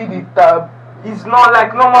Flip. Is it the tab? It's not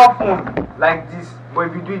like normal phone, like this. But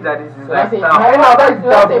if you do it like this, it's So I like say, tab. my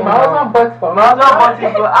husband bought for My husband bought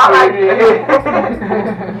it for like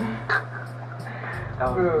that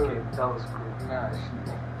was Bro. okay. That was cool.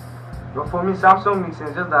 But for me, Samsung makes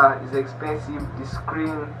sense. Just that it's expensive, the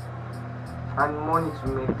screen, and money to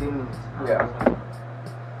maintain it. Yeah.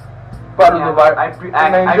 But Yeah, over. I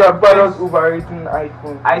Nigeria, prefer- brothers overrating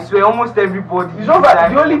iPhone. I swear, almost everybody. It's just uses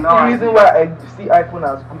that the only iPhone now. reason why I see iPhone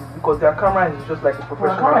as good is because their camera is just like a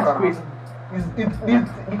professional camera is camera. crazy.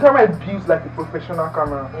 The camera is built like a professional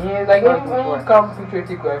camera. Yeah, like That's any the point. camera picture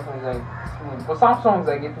take your iPhone is like smooth. But Samsung is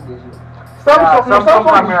like getting the shit. Samsung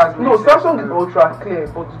cameras make sense, Samsung is bro. ultra clear,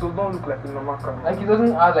 but it does not look like a normal camera. Like it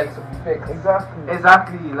doesn't add like some effects. Exactly.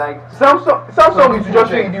 Exactly, like. Samsung is to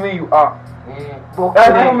just show you the way you are. Yeah. But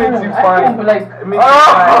iPhone makes you fine. But like, It makes you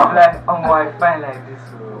fine, like, oh, I find like this.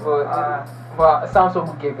 So, but Samsung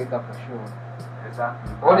will get better for sure.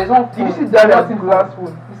 exactly. Or there's one. Did you see that nothing glass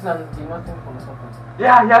phone? This is the nothing phone or something.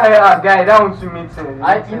 Yeah, guy, that one too makes sense.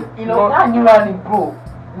 You know that Neuralink, bro.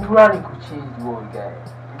 Neuralink will change the world, guy.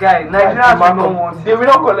 Guy, Nigerians will not want it. They will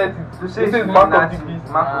not collect it. To say This is it's mark of Illuminati, the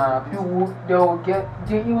beast. mark of the beast. People they'll get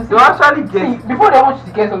you will see. They'll actually get see, it. before they want you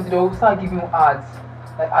to get something, they'll start giving you ads,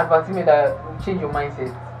 like advertisement that will change your mindset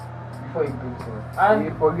before you bring to it. And you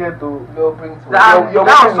And forget to. they'll bring to That- it. Your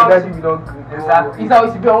that working was with that something- if you don't agree. Exactly. It's how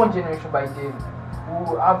it's be our own generation by then. We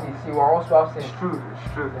will have this. We will also have sense. It's true,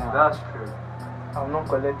 Yeah. that's true. I will not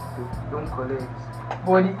collect it. Don't collect.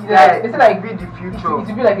 But it's like be the it future. will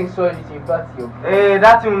be like a solid thing, but your Eh,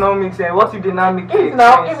 that will not make sense. What if they now make it If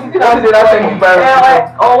now, if expensive? it's not that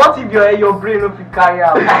thing, Or what if your brain no fit carry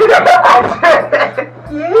out?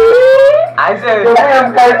 I said, Your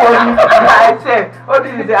brain carry for you. I said, what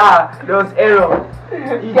did you say? There was error.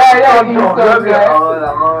 Yeah, You're gonna be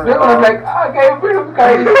like, okay, your brain will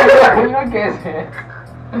carry this. You don't get it.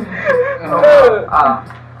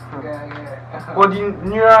 But the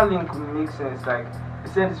neural link will make sense. Like,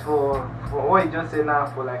 you said it's for what you just said now,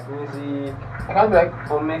 for like music, I can't be like,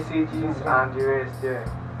 for messages and the rest. Yeah.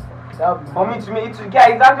 that would be For me, it's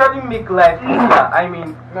actually make life easier. I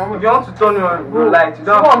mean, if you want to turn your light, you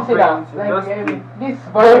don't have to pay anything. Just pay. this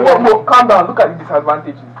But calm down. Look at the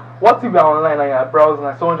disadvantages. What if you're online and you're browsing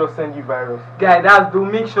and someone just send you virus? Guy, that's to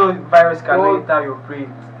make sure virus cannot enter your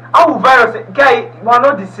brain. How will virus? Guy, we're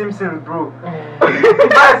not the Simpsons, bro. The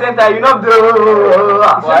virus enter, you know the. It will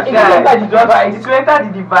enter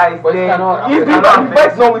the device. But it cannot. If the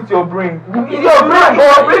device not with your brain, It's your brain.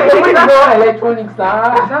 Your brain. Electronics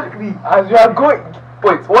now. Exactly. as you are going.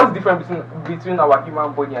 Wait, what's the difference between our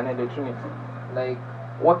human body and electronics? Like,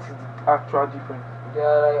 What is the actual difference? they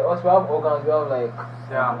are like, us, we have organs, we have like,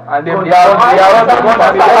 Yeah. And then But they are the ones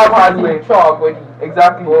that have hardware. control our body.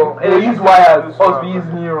 Exactly. Well, They use wires. Us we use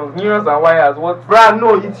neurons. Neurons and wires. What? Bruh,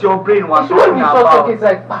 no, it's your brain we're It shouldn't talking be short about. circuits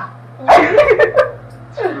like, bah.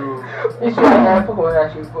 True. It should, I forgot what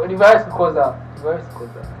that shit, but the virus could cause that. The virus could cause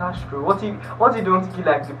that. That's true. What if you don't kill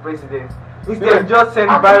like the president? Instead, just send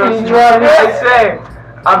virus. Actually, I swear.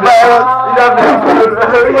 I'm virus.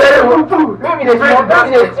 Maybe they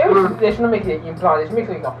should not make an implant. They should make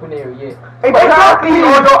like a put in your ear. Exactly.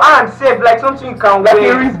 On your hand, safe like something you can Like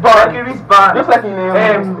wear. a wristband. Like a wristband. Just like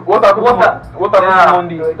in what happened Yeah.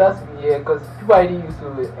 Monday. So it has to be here because people already used to.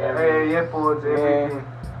 Airpods, everything.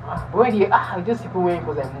 But when they just people wearing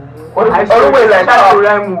because like. I always like that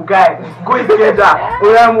Oraimo guy. Go together.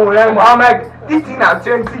 Oraimo. I'm like, this thing at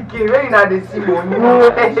 20k. When you know they see money.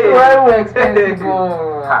 Oraimo expensive.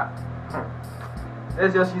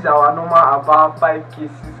 Let's just use our normal about 5k,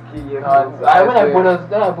 6k. When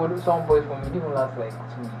I bought some boys for me, it didn't last like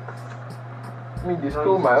 2 weeks. Me, they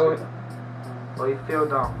stole my own. But it fell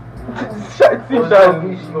down. You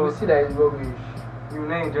will see that it's rubbish. You will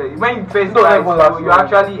not enjoy it. When you first Don't buy even it, last you long.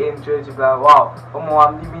 actually enjoy it. You're like, wow,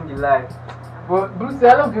 I'm living the life. But Bruce,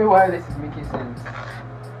 I don't get why this is making sense.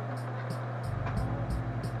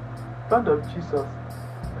 Blood of Jesus.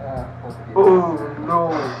 Okay. Oh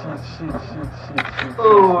no. Shit.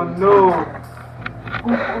 Oh no.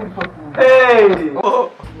 Hey.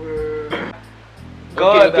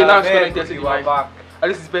 God, okay, now it's connected to the you are mic. back. At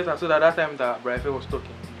least it's better so that time that Brian was talking,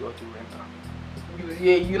 you got to enter.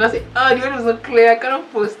 Yeah, you not say, the audio was not clear, I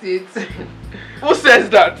cannot post it. Who says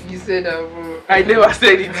that? You said that, bro. I never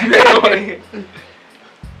said it.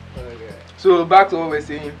 So back to what we're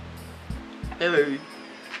saying. Anyway,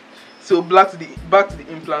 so back to the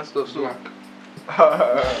implant stuff. So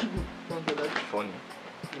Funny.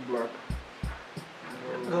 black.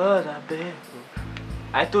 God, I beg.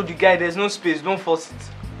 I told you guys there's no space, don't force it.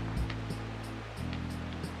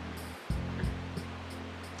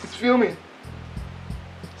 It's filming.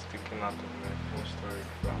 Sticking out of my phone story,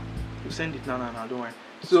 bro. You send it now, don't worry.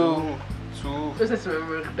 So Just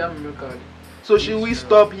remember that memory card. so should we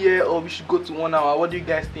stop here or we should go to 1 hour? What do you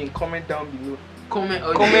guys think? Comment down below. Comment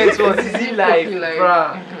what is it like,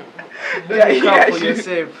 bruh? Yeah, For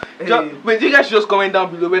yourself. Wait, you guys should just comment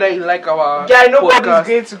down below whether you like our Yeah, nobody's podcast.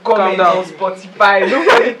 going to comment Calm down. on Spotify.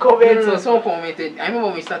 Nobody comments No, on someone commented. I remember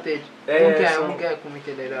when we started. One guy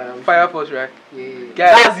commented that. Fire Force, right? Yeah.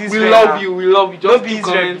 Guys, That's we Israel love now. you. We love you. Just Don't be keep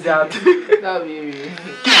Israel commenting. that. That'll be.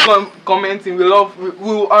 Keep commenting. We love. We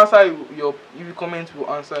will answer your. If you comment, we'll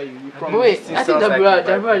answer you. We But promise. wait, It I think sounds like that a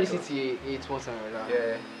brother vibe. listen to it once and like that.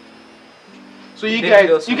 Yeah. So you Maybe guys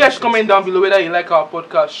also should comment down below whether you like our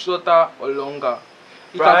podcast shorter or longer.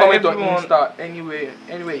 You Right, can comment everyone- on Insta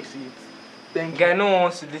anywhere you see it. Thank Guy, you. no one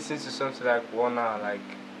wants to listen to something like 1 hour, like.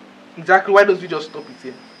 Exactly. Why don't we just stop it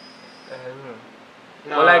here? I don't know.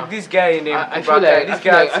 Nah. But like this guy in the I feel like this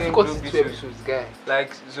guy I sing forgot Blue it's 2 Beetle, episodes, guy. like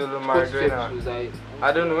Zolo 2 Maradona. episodes.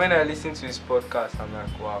 I don't know, when I listen to his podcast, I'm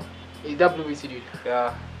like, wow. Is that Blue Beetle dude?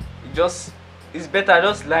 Yeah, it's better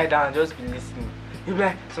just lie down and just be listening. You be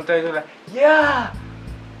like, sometimes you're like, yeah,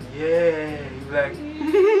 you be like,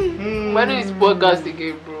 Why do this podcast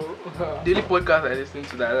again, bro? The only podcast I listened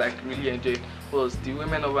to that I like really enjoyed was the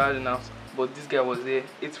Women of Ireland House. But this guy was there.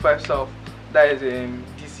 85 South. That is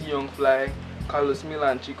DC Young Fly, Carlos Miller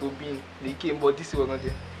and Chico Bean. They came, but DC was not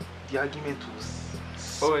there. The argument was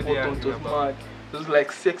What were they spot on, it was arguing about? mad. Those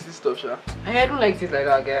like sexy stuff, sha. I don't like things like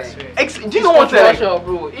that, guys. Do you know what like,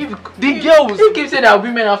 bro? If the girls you keep saying that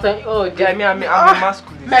women after Yeah, I'm a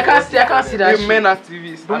masculine. I can't see that the men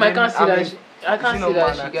activists. Bro, I can't see that shit. I can't see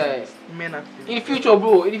that shit, guys. Men activists. In the future,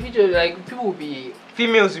 bro, like people will be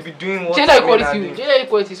Females will be doing what gender men are equality. doing. Gender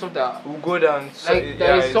equality is something that We'll go down. like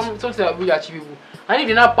there is something that really achievable. And if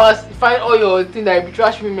you not find all your things that you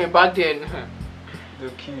trash women back then, They'll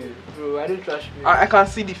kill you. bro, I don't trash women. I can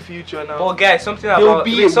see the future now. But guys, something There will about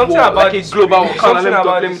be something war, about like a this global women, war. something about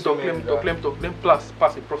Let me this talk. women, Let me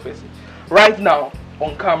pass a prophecy. Right now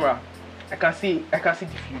on camera, I can see the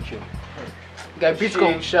future. Guy,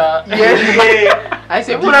 Bitcoin, sha. Yeah. I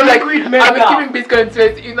say, The when I'm like, liquid I've metal. been keeping Bitcoin to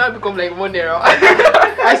it, it now become like $1.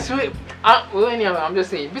 I swear. Well, anyway, I'm just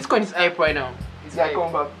saying, Bitcoin is hype right now. It's Yeah, hype.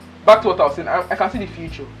 come back to what I was saying. I can see the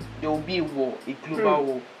future. There will be a war, a global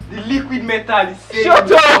war. The liquid metal is saying.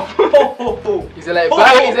 Shut up! Is it like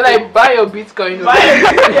buy your Bitcoin?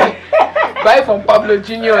 Buy from Pablo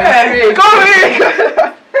Jr.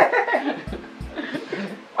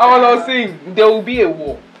 I was saying there will be a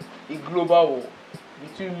war, a global war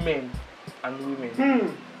between men and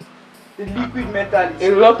women. The liquid metal is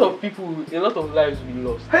A lot of lives will be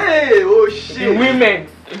lost. Hey, oh The shit. women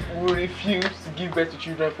will refuse to give birth to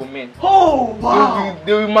children for men. Oh wow.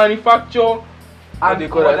 They will manufacture what And they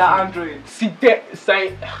the call other that android. synthetic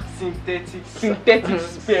Synthetic.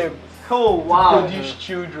 sperm Oh to wow. produce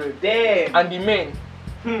children. Damn. And the men,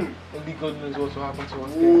 Hmm. only God knows what will happen to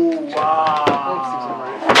us. Oh wow.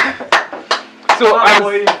 So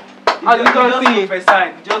as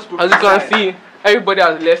you can see, everybody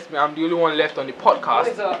has left me. I'm the only one left on the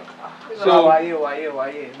podcast. So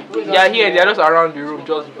they are here. They are just around the room,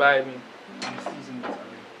 just vibing.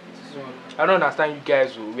 I don't understand you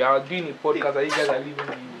guys. We are doing a podcast and you guys are leaving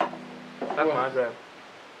me. That's my drive.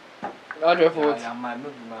 Address for what?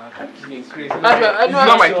 It's crazy. I know. It's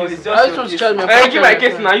not my It's case. just I just want to charge my I give my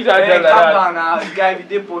case now. You are Hey, just like calm that. down now. Guy, we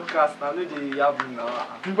did podcast now. No, they have me now.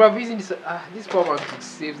 Bro, using this power bank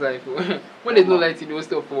saves life. When there's no light in the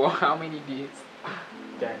hostel for how many days?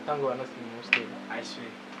 Yeah, thank God I'm not seeing no stay. I swear.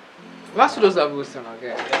 Last two does have hostel now,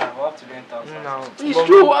 guys. Yeah, we'll have to rent out. No. It's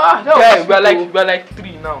true. That Yeah, was we're like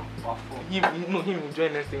 3 now. Wow. Him will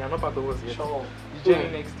join next year. I'm not part of us yet. Sure. He's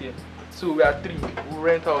joining next year. So we are 3. We'll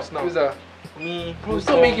rent house now. Who's that? Me. Bro,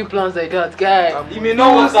 stop making plans like that, guy. You may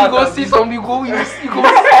not work You out. go see some, you go see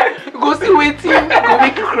waiting, you go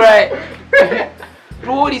make you cry.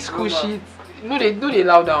 Bro, all this cool shit. No, they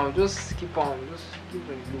loud down. Just keep on. Just keep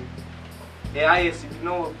on. Yeah, yes, you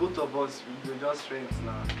know, both of us, we will just rent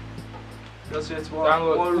now. Just rent Thank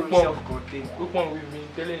God. one room Coupon. self-contained. Which one with me?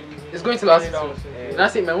 Telling me. It's going to last Telling soon. down, Yeah.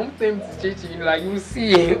 That's it, my own time is changing. Like, you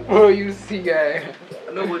see, bro, you see, guy.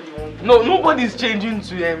 Nobody won't. No, nobody's changing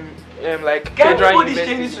to like Guy, federal nobody's university.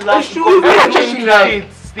 changing to like. True, We're we're changing changing now. state,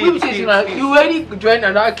 We changing now. You already joined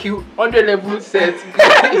another queue, 100 level set.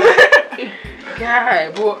 Guy,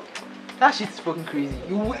 bro, that shit's fucking crazy.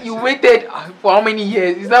 You waited for how many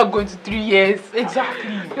years? It's now going to 3 years.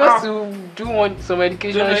 Exactly. Just to do some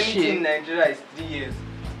education Don't know anything in shit. Nigeria is 3 years.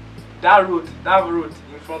 That road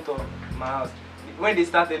in front of my house. When they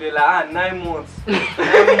started, they were like, 9 months. 9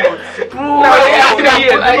 months. Bro, Yeah, I see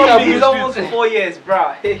that- I see that It's blue almost street. 4 years,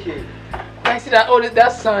 bruh. Hey, hey. I see that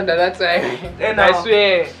that sound at that time. Then I now,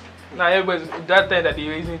 swear. Now everybody's that time that they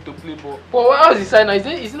were using to play ball. But what else is the sign now? Is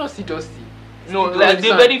it not C Dusty? No, It's like the they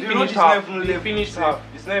sign. already the road finished is not half. even They level. finished safe. half.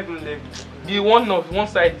 It's not even level. The one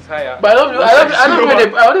side is higher. But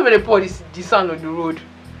I don't even pour the sound on the road.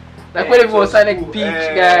 Like when everyone was signing cool. beach,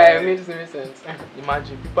 guy, it makes no sense.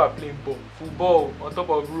 Imagine people are playing football on top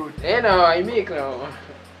of road. Yeah, no, I make now.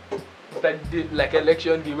 It's like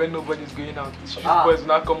election day when nobody's going out. The street Ah. boys will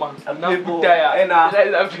not come out. And Now play put ball. tire. And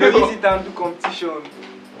Let's play you ball. use it and do competition.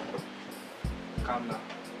 Calm down.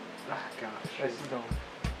 Let's sit down.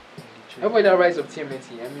 How about that rise of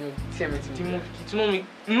TMNT? I mean, TMNT.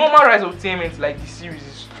 Normal rise of TMNT like the series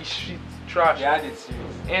is shit, trash. They had it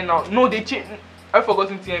serious. And now, no, they changed. I've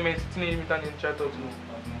forgotten TMNT, Teenage Mutant Ninja Turtles.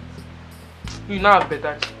 You now have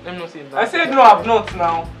better. Let me not say that. I said no, I've not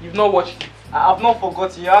now. You've not watched it. I've not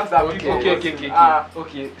forgotten. You asked that Okay, people. okay.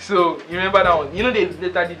 Okay. So you remember that one? You know they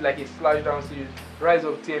later did like a slash down series, Rise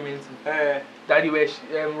of TMNT. That they were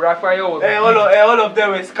Raphael was. All of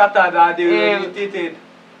them were scattered and they were Um, irritated.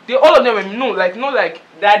 They all of them were no like.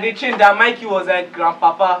 That they changed that Mikey was like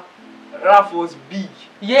grandpapa, Raph was big.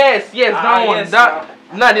 Yes, that one. Yes,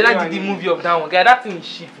 Now they Yeah, like did the yeah. movie of that one. Guy, that thing is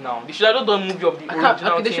shit now. They should have done movie of the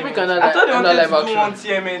original. Okay, they should make TMNT. another. I thought they wanted live to do action. one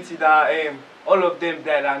TMNT that all of them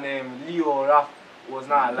died and Leo or Raph was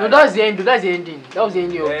not alive. No, that's the end. That's the ending. That was the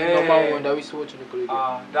ending of the normal one that we used to watch on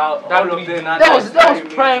Nickelodeon. That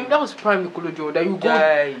was prime Nickelodeon. That you go,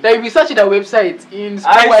 that you be searching that website in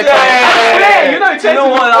school You know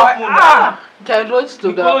what happened? Can I watch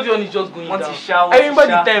to that? Nickelodeon is just going down. I remember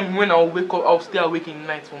the time when I'll wake up, I'll stay awake in the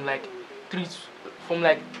night from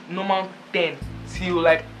like normal 10 till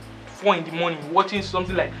like 4 in the morning watching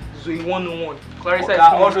something like Zoe 101. Clarissa is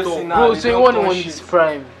Bro, Zoe 101 is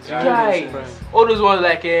prime. All those ones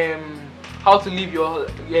like how to live your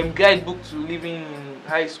guidebook to living in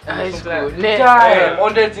high school.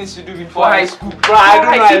 100 things to do before high school. Bro,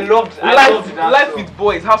 I loved Life with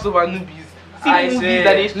Boys, House of Anubis. I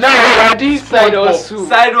say Side Hustle.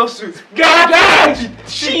 Guys,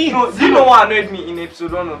 do you know what annoyed me in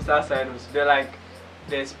episode 1 of Side Hustle? They're like,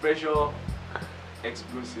 there's pressure,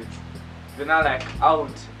 explosive. They're not like, how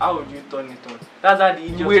would you turn it on? That's how the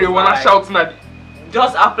idiots. Wait, they wanna shout now.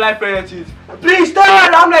 Just apply pressure to it. Please turn!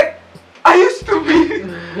 I'm like, are you stupid?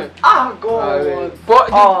 God. But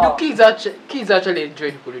the kids actually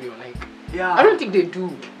enjoy Nickelodeon. Like, yeah. I don't think they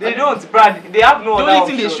do. They don't, Brad. They have no. The only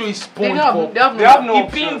thing they show is SpongeBob. They have no.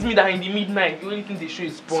 It pains me that in the midnight, the only thing they show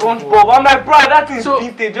is SpongeBob. I'm like, Brad, that thing's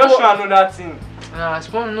vintage. Just show another thing.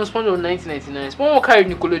 SpongeBob 1999. SpongeBob carried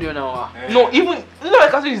Nickelodeon now. No, even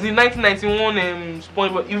like I said, it's the 1991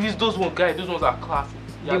 SpongeBob. If it's those ones, guys, those ones are classic.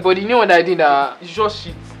 Yeah, but you know what I did? It's just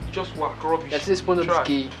shit. It's just whack rubbish. That's SpongeBob is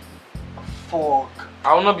gay. Fuck.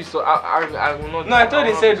 I will not be so. I will not. No, I thought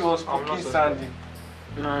they said it was Cookie Sandy.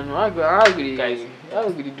 No, I agree. Guys, I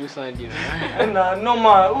agree do Sandy. No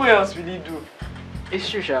man, who else will he do? It's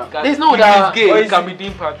true, there's no that. Gay. It can be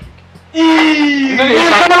Dean Patrick. You know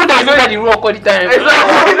that the rock all the time.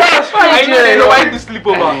 Exactly. That's why I know why to sleep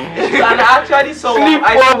over. And I actually saw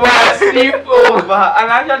sleep over.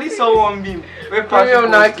 And I actually saw one meme where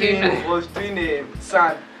Patrick was doing a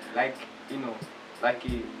sand, like like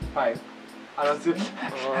a pipe. And I said,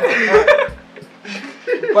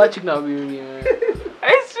 Patrick now really, man.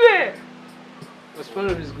 I swear.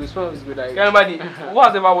 SpongeBob is good. SpongeBob is good. Like, everybody, who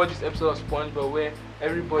has ever watched this episode of SpongeBob where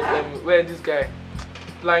everybody, where this guy,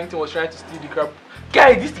 Plankton was trying to steal the crab?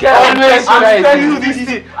 Guy, this guy always I'm telling you this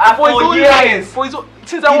thing. For years.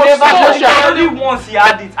 Since I was only once he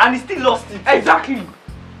had it and he still lost it. Exactly.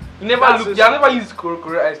 He never looked. He never used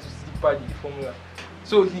Koro eyes to see the formula.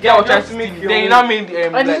 So the guy was trying to make. Then he now made.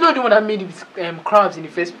 And he's not the one that made crabs in the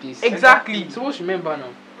first place. Exactly. So what you remember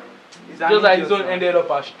now? Just like his own ended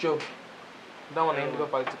up as job. That one ended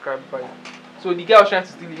up as the crab pie. So the guy was trying to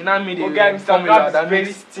steal it. He now made a formula that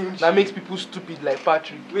makes people stupid like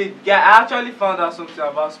Patrick. Wait, guy, I actually found out something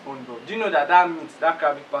about SpongeBob. Do you know that meat, that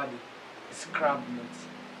Krabby Patty, is crab meat?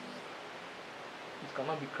 It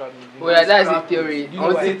cannot be crab meat. Oh yeah, that's the theory. You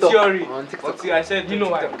know the theory. On TikTok. I said, do you know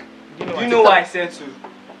why? Do you know why I said so?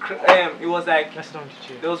 It was like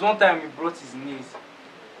there was one time he brought his niece,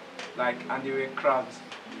 and they were crabs,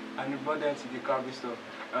 and he brought them to the crabby store.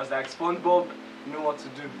 I was like, SpongeBob, you know what to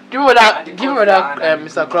do. Do you remember that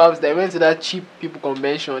Mr. Krabs that went to that cheap people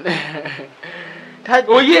convention? Yes. That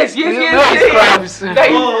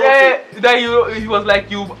he was like,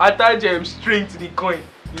 you attach string to the coin,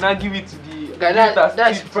 you now give it to the.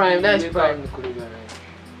 That's prime.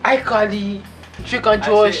 iCarly, Drake and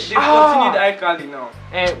Josh. They continued iCarly now.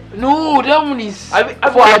 No, that one is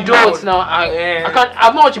for adults now.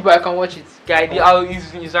 I've not watched it, but I can watch it. Guy,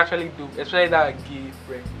 it's actually dope, especially that gay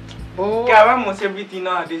friend. Oh. Guy, why must everything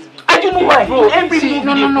nowadays be? I don't know why. Bro,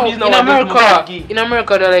 in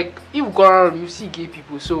America, they're like, if you go around, you see gay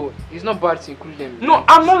people, so it's not bad to include them. No,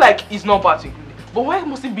 I'm not like it's not bad to include them. But why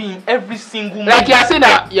must it be in every single movie? Like you're saying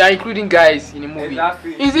that you're including guys in a movie.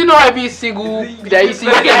 Exactly. Is it not every single that you see?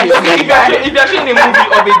 If you're seeing a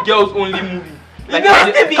movie of a girls only movie, like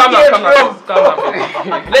calm down.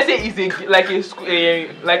 Let's say it's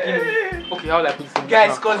okay, how will I put this?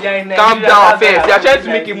 Guys, cause you're in Nigeria. Calm down first. You're trying to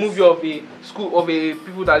make a movie of a school of a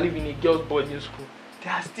people that live in a girls' boarding school. They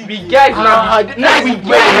are still big guys now. That's the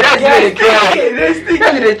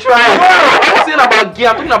try. I'm not saying about gay.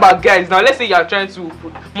 I'm talking about guys now. Let's say you're trying to.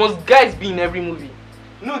 Must guys be in every movie?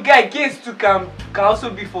 No, guy, gays too can also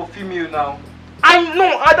be for female now. I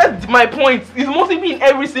know. That's my point. It's mostly be in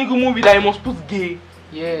every single movie that you must put gay.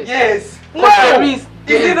 Yes. No.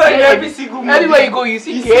 Is it not in every single movie? Everywhere you go, you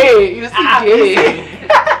see gay. You see gay.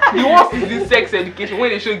 The worst is the sex education when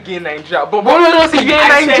they show gay in Nigeria. But no, see gay in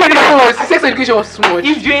Nigeria. Sex education was too much.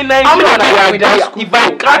 If you're in Nigeria, if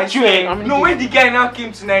I catch you, no, when the guy now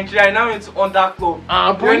came to Nigeria, now went to Underclub.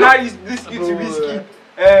 Bro, now is this kid to whiskey.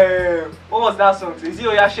 What was that song? Is it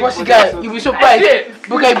Oya Shake? But see, guy, you be surprised.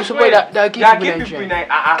 But guy, you be surprised that There are gay gay people people in in Nigeria.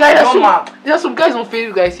 Nigeria. Guy, Normal. there are some guys on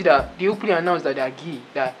Facebook. I see that they openly announce that they are gay,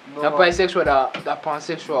 that they're No. bisexual, they're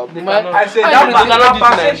pansexual. They Man, cannot- I said I that don't know, they cannot do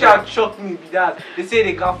this in pansexual shocked me. Be that they say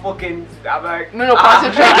they can't fuck anything. I'm like, no,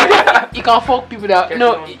 pansexual. You can fuck people that Get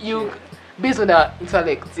no, on, you based on their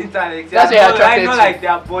intellect. intellect. That's why I you're attracted know to- like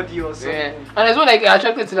their body or something. Yeah. And as well, like you're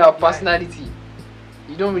attracted to their personality.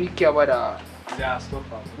 You don't really care about that. Yeah, stuff.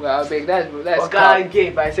 Well, I beg that's Okay,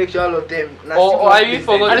 gay, bisexual of them. Or I even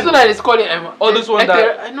forgot. And this one that is calling All those ones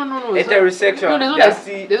that- no Heterosexual. No, there's one Yeah, that's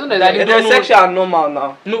see, there's one that that's they don't know- Heterosexual are normal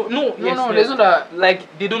now. No, no, yes, there's one that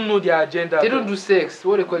like they don't know their agenda. they don't do sex.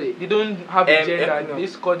 What do they call it? They don't have a gender. no. They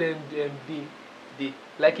just call them they.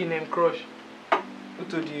 Like in Crush. Who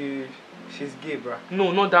told you she's gay, bruh?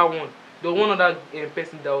 No, not that one. The one other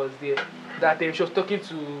person that was there. That she was talking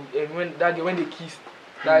to when that girl when they kissed.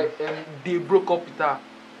 That they broke up with her.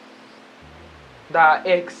 That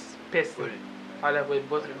ex person. I like with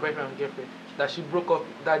boyfriend and girlfriend. That she broke up.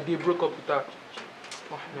 That they broke up with her.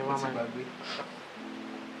 Oh, never mind.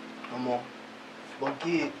 But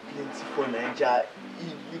gay plenty for Nigeria.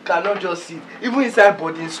 You cannot just see it. Even inside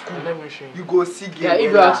boarding school, Let me show you. you go see gay. Yeah, if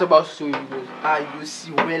you wella. ask about story, you go. You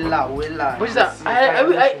see wella. But is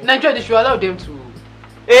that Nigeria they should allow them to.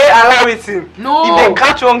 Hey, allow it him. No. If they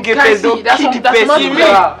catch one gay Can't person, see, don't that's kill some- the that's not person. me.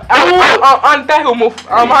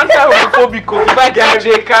 I'm anti-homophobic. If I If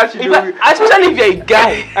they catch you, especially if you're a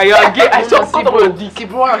guy and you're gay, I still cut off your dick. See,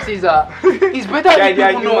 bro, what I'm saying is that it's better Yeah, if they are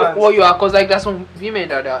people know humans. what you are, cause like there's some women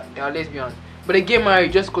that are lesbians, but they get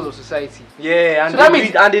married just because of society. Yeah, and So they that do means-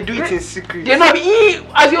 it, and they do it in secret. They're not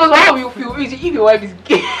as your husband. How you feel if your wife is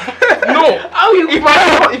gay? No, How you? if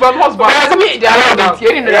I'm husband, But as me, they are not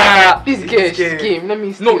hearing Yeah, that this girl, this she's girl. gay. Let me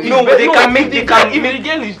no, steal No, it. but they can make- if they the can girl- if make- the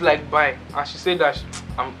girl is like bi, and she said that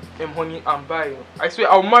I'm honey, I'm bi. You know. I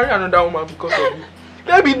swear I'll marry another woman because of you.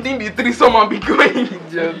 Let me think the threesome and be going.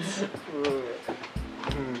 Just-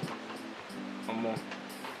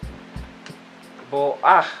 But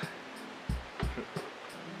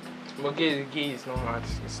But gay is not hard.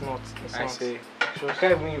 It's not. I say, I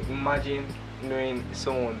can't even imagine knowing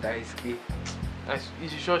someone that is gay.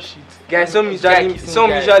 It's short shit. Guys, some It's guy usually kissing some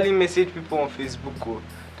guy. usually message people on Facebook. Oh,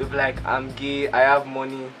 they'll be like, I'm gay, I have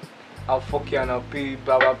money, I'll fuck you and I'll pay you,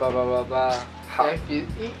 blah blah blah blah blah blah. I feel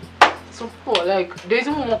some people like there's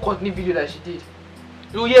even one Courtney video that she did.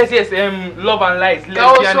 Oh yes, Love and Lies.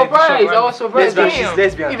 I was surprised. I was surprised. Lesbian, that- she's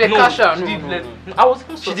lesbian. If they No, cash her, she no, did no, les- no. I was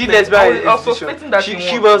even She did suspect- lesbian. I was suspecting that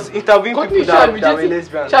she was interviewing Courtney people should have that were rejected.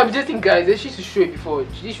 lesbians. She have rejecting guys. She used to show it before.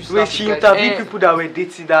 She used to Wait, slap she guys. interviewed people that were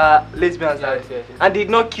dating that lesbians, Yes, yes. and they did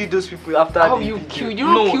not kill those people after How the you video. kill? You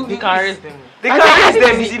don't No, kill. they can arrest them. They I can't think- I arrest think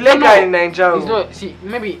them. it's- It's illegal no, in Nigeria. It's not. See,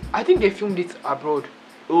 maybe I think they filmed it abroad.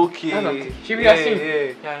 Okay. I don't think- She be yeah, asking.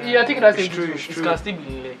 yeah. Yeah, I think that's It's it. true. It's It true. can still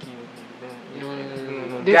be like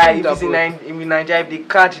They Guy, filmed if it's abroad. in Nigeria, if they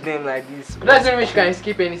catch them like this. That's the only way she can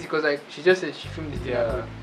escape anything because like she just said she filmed it. Yeah. Abroad.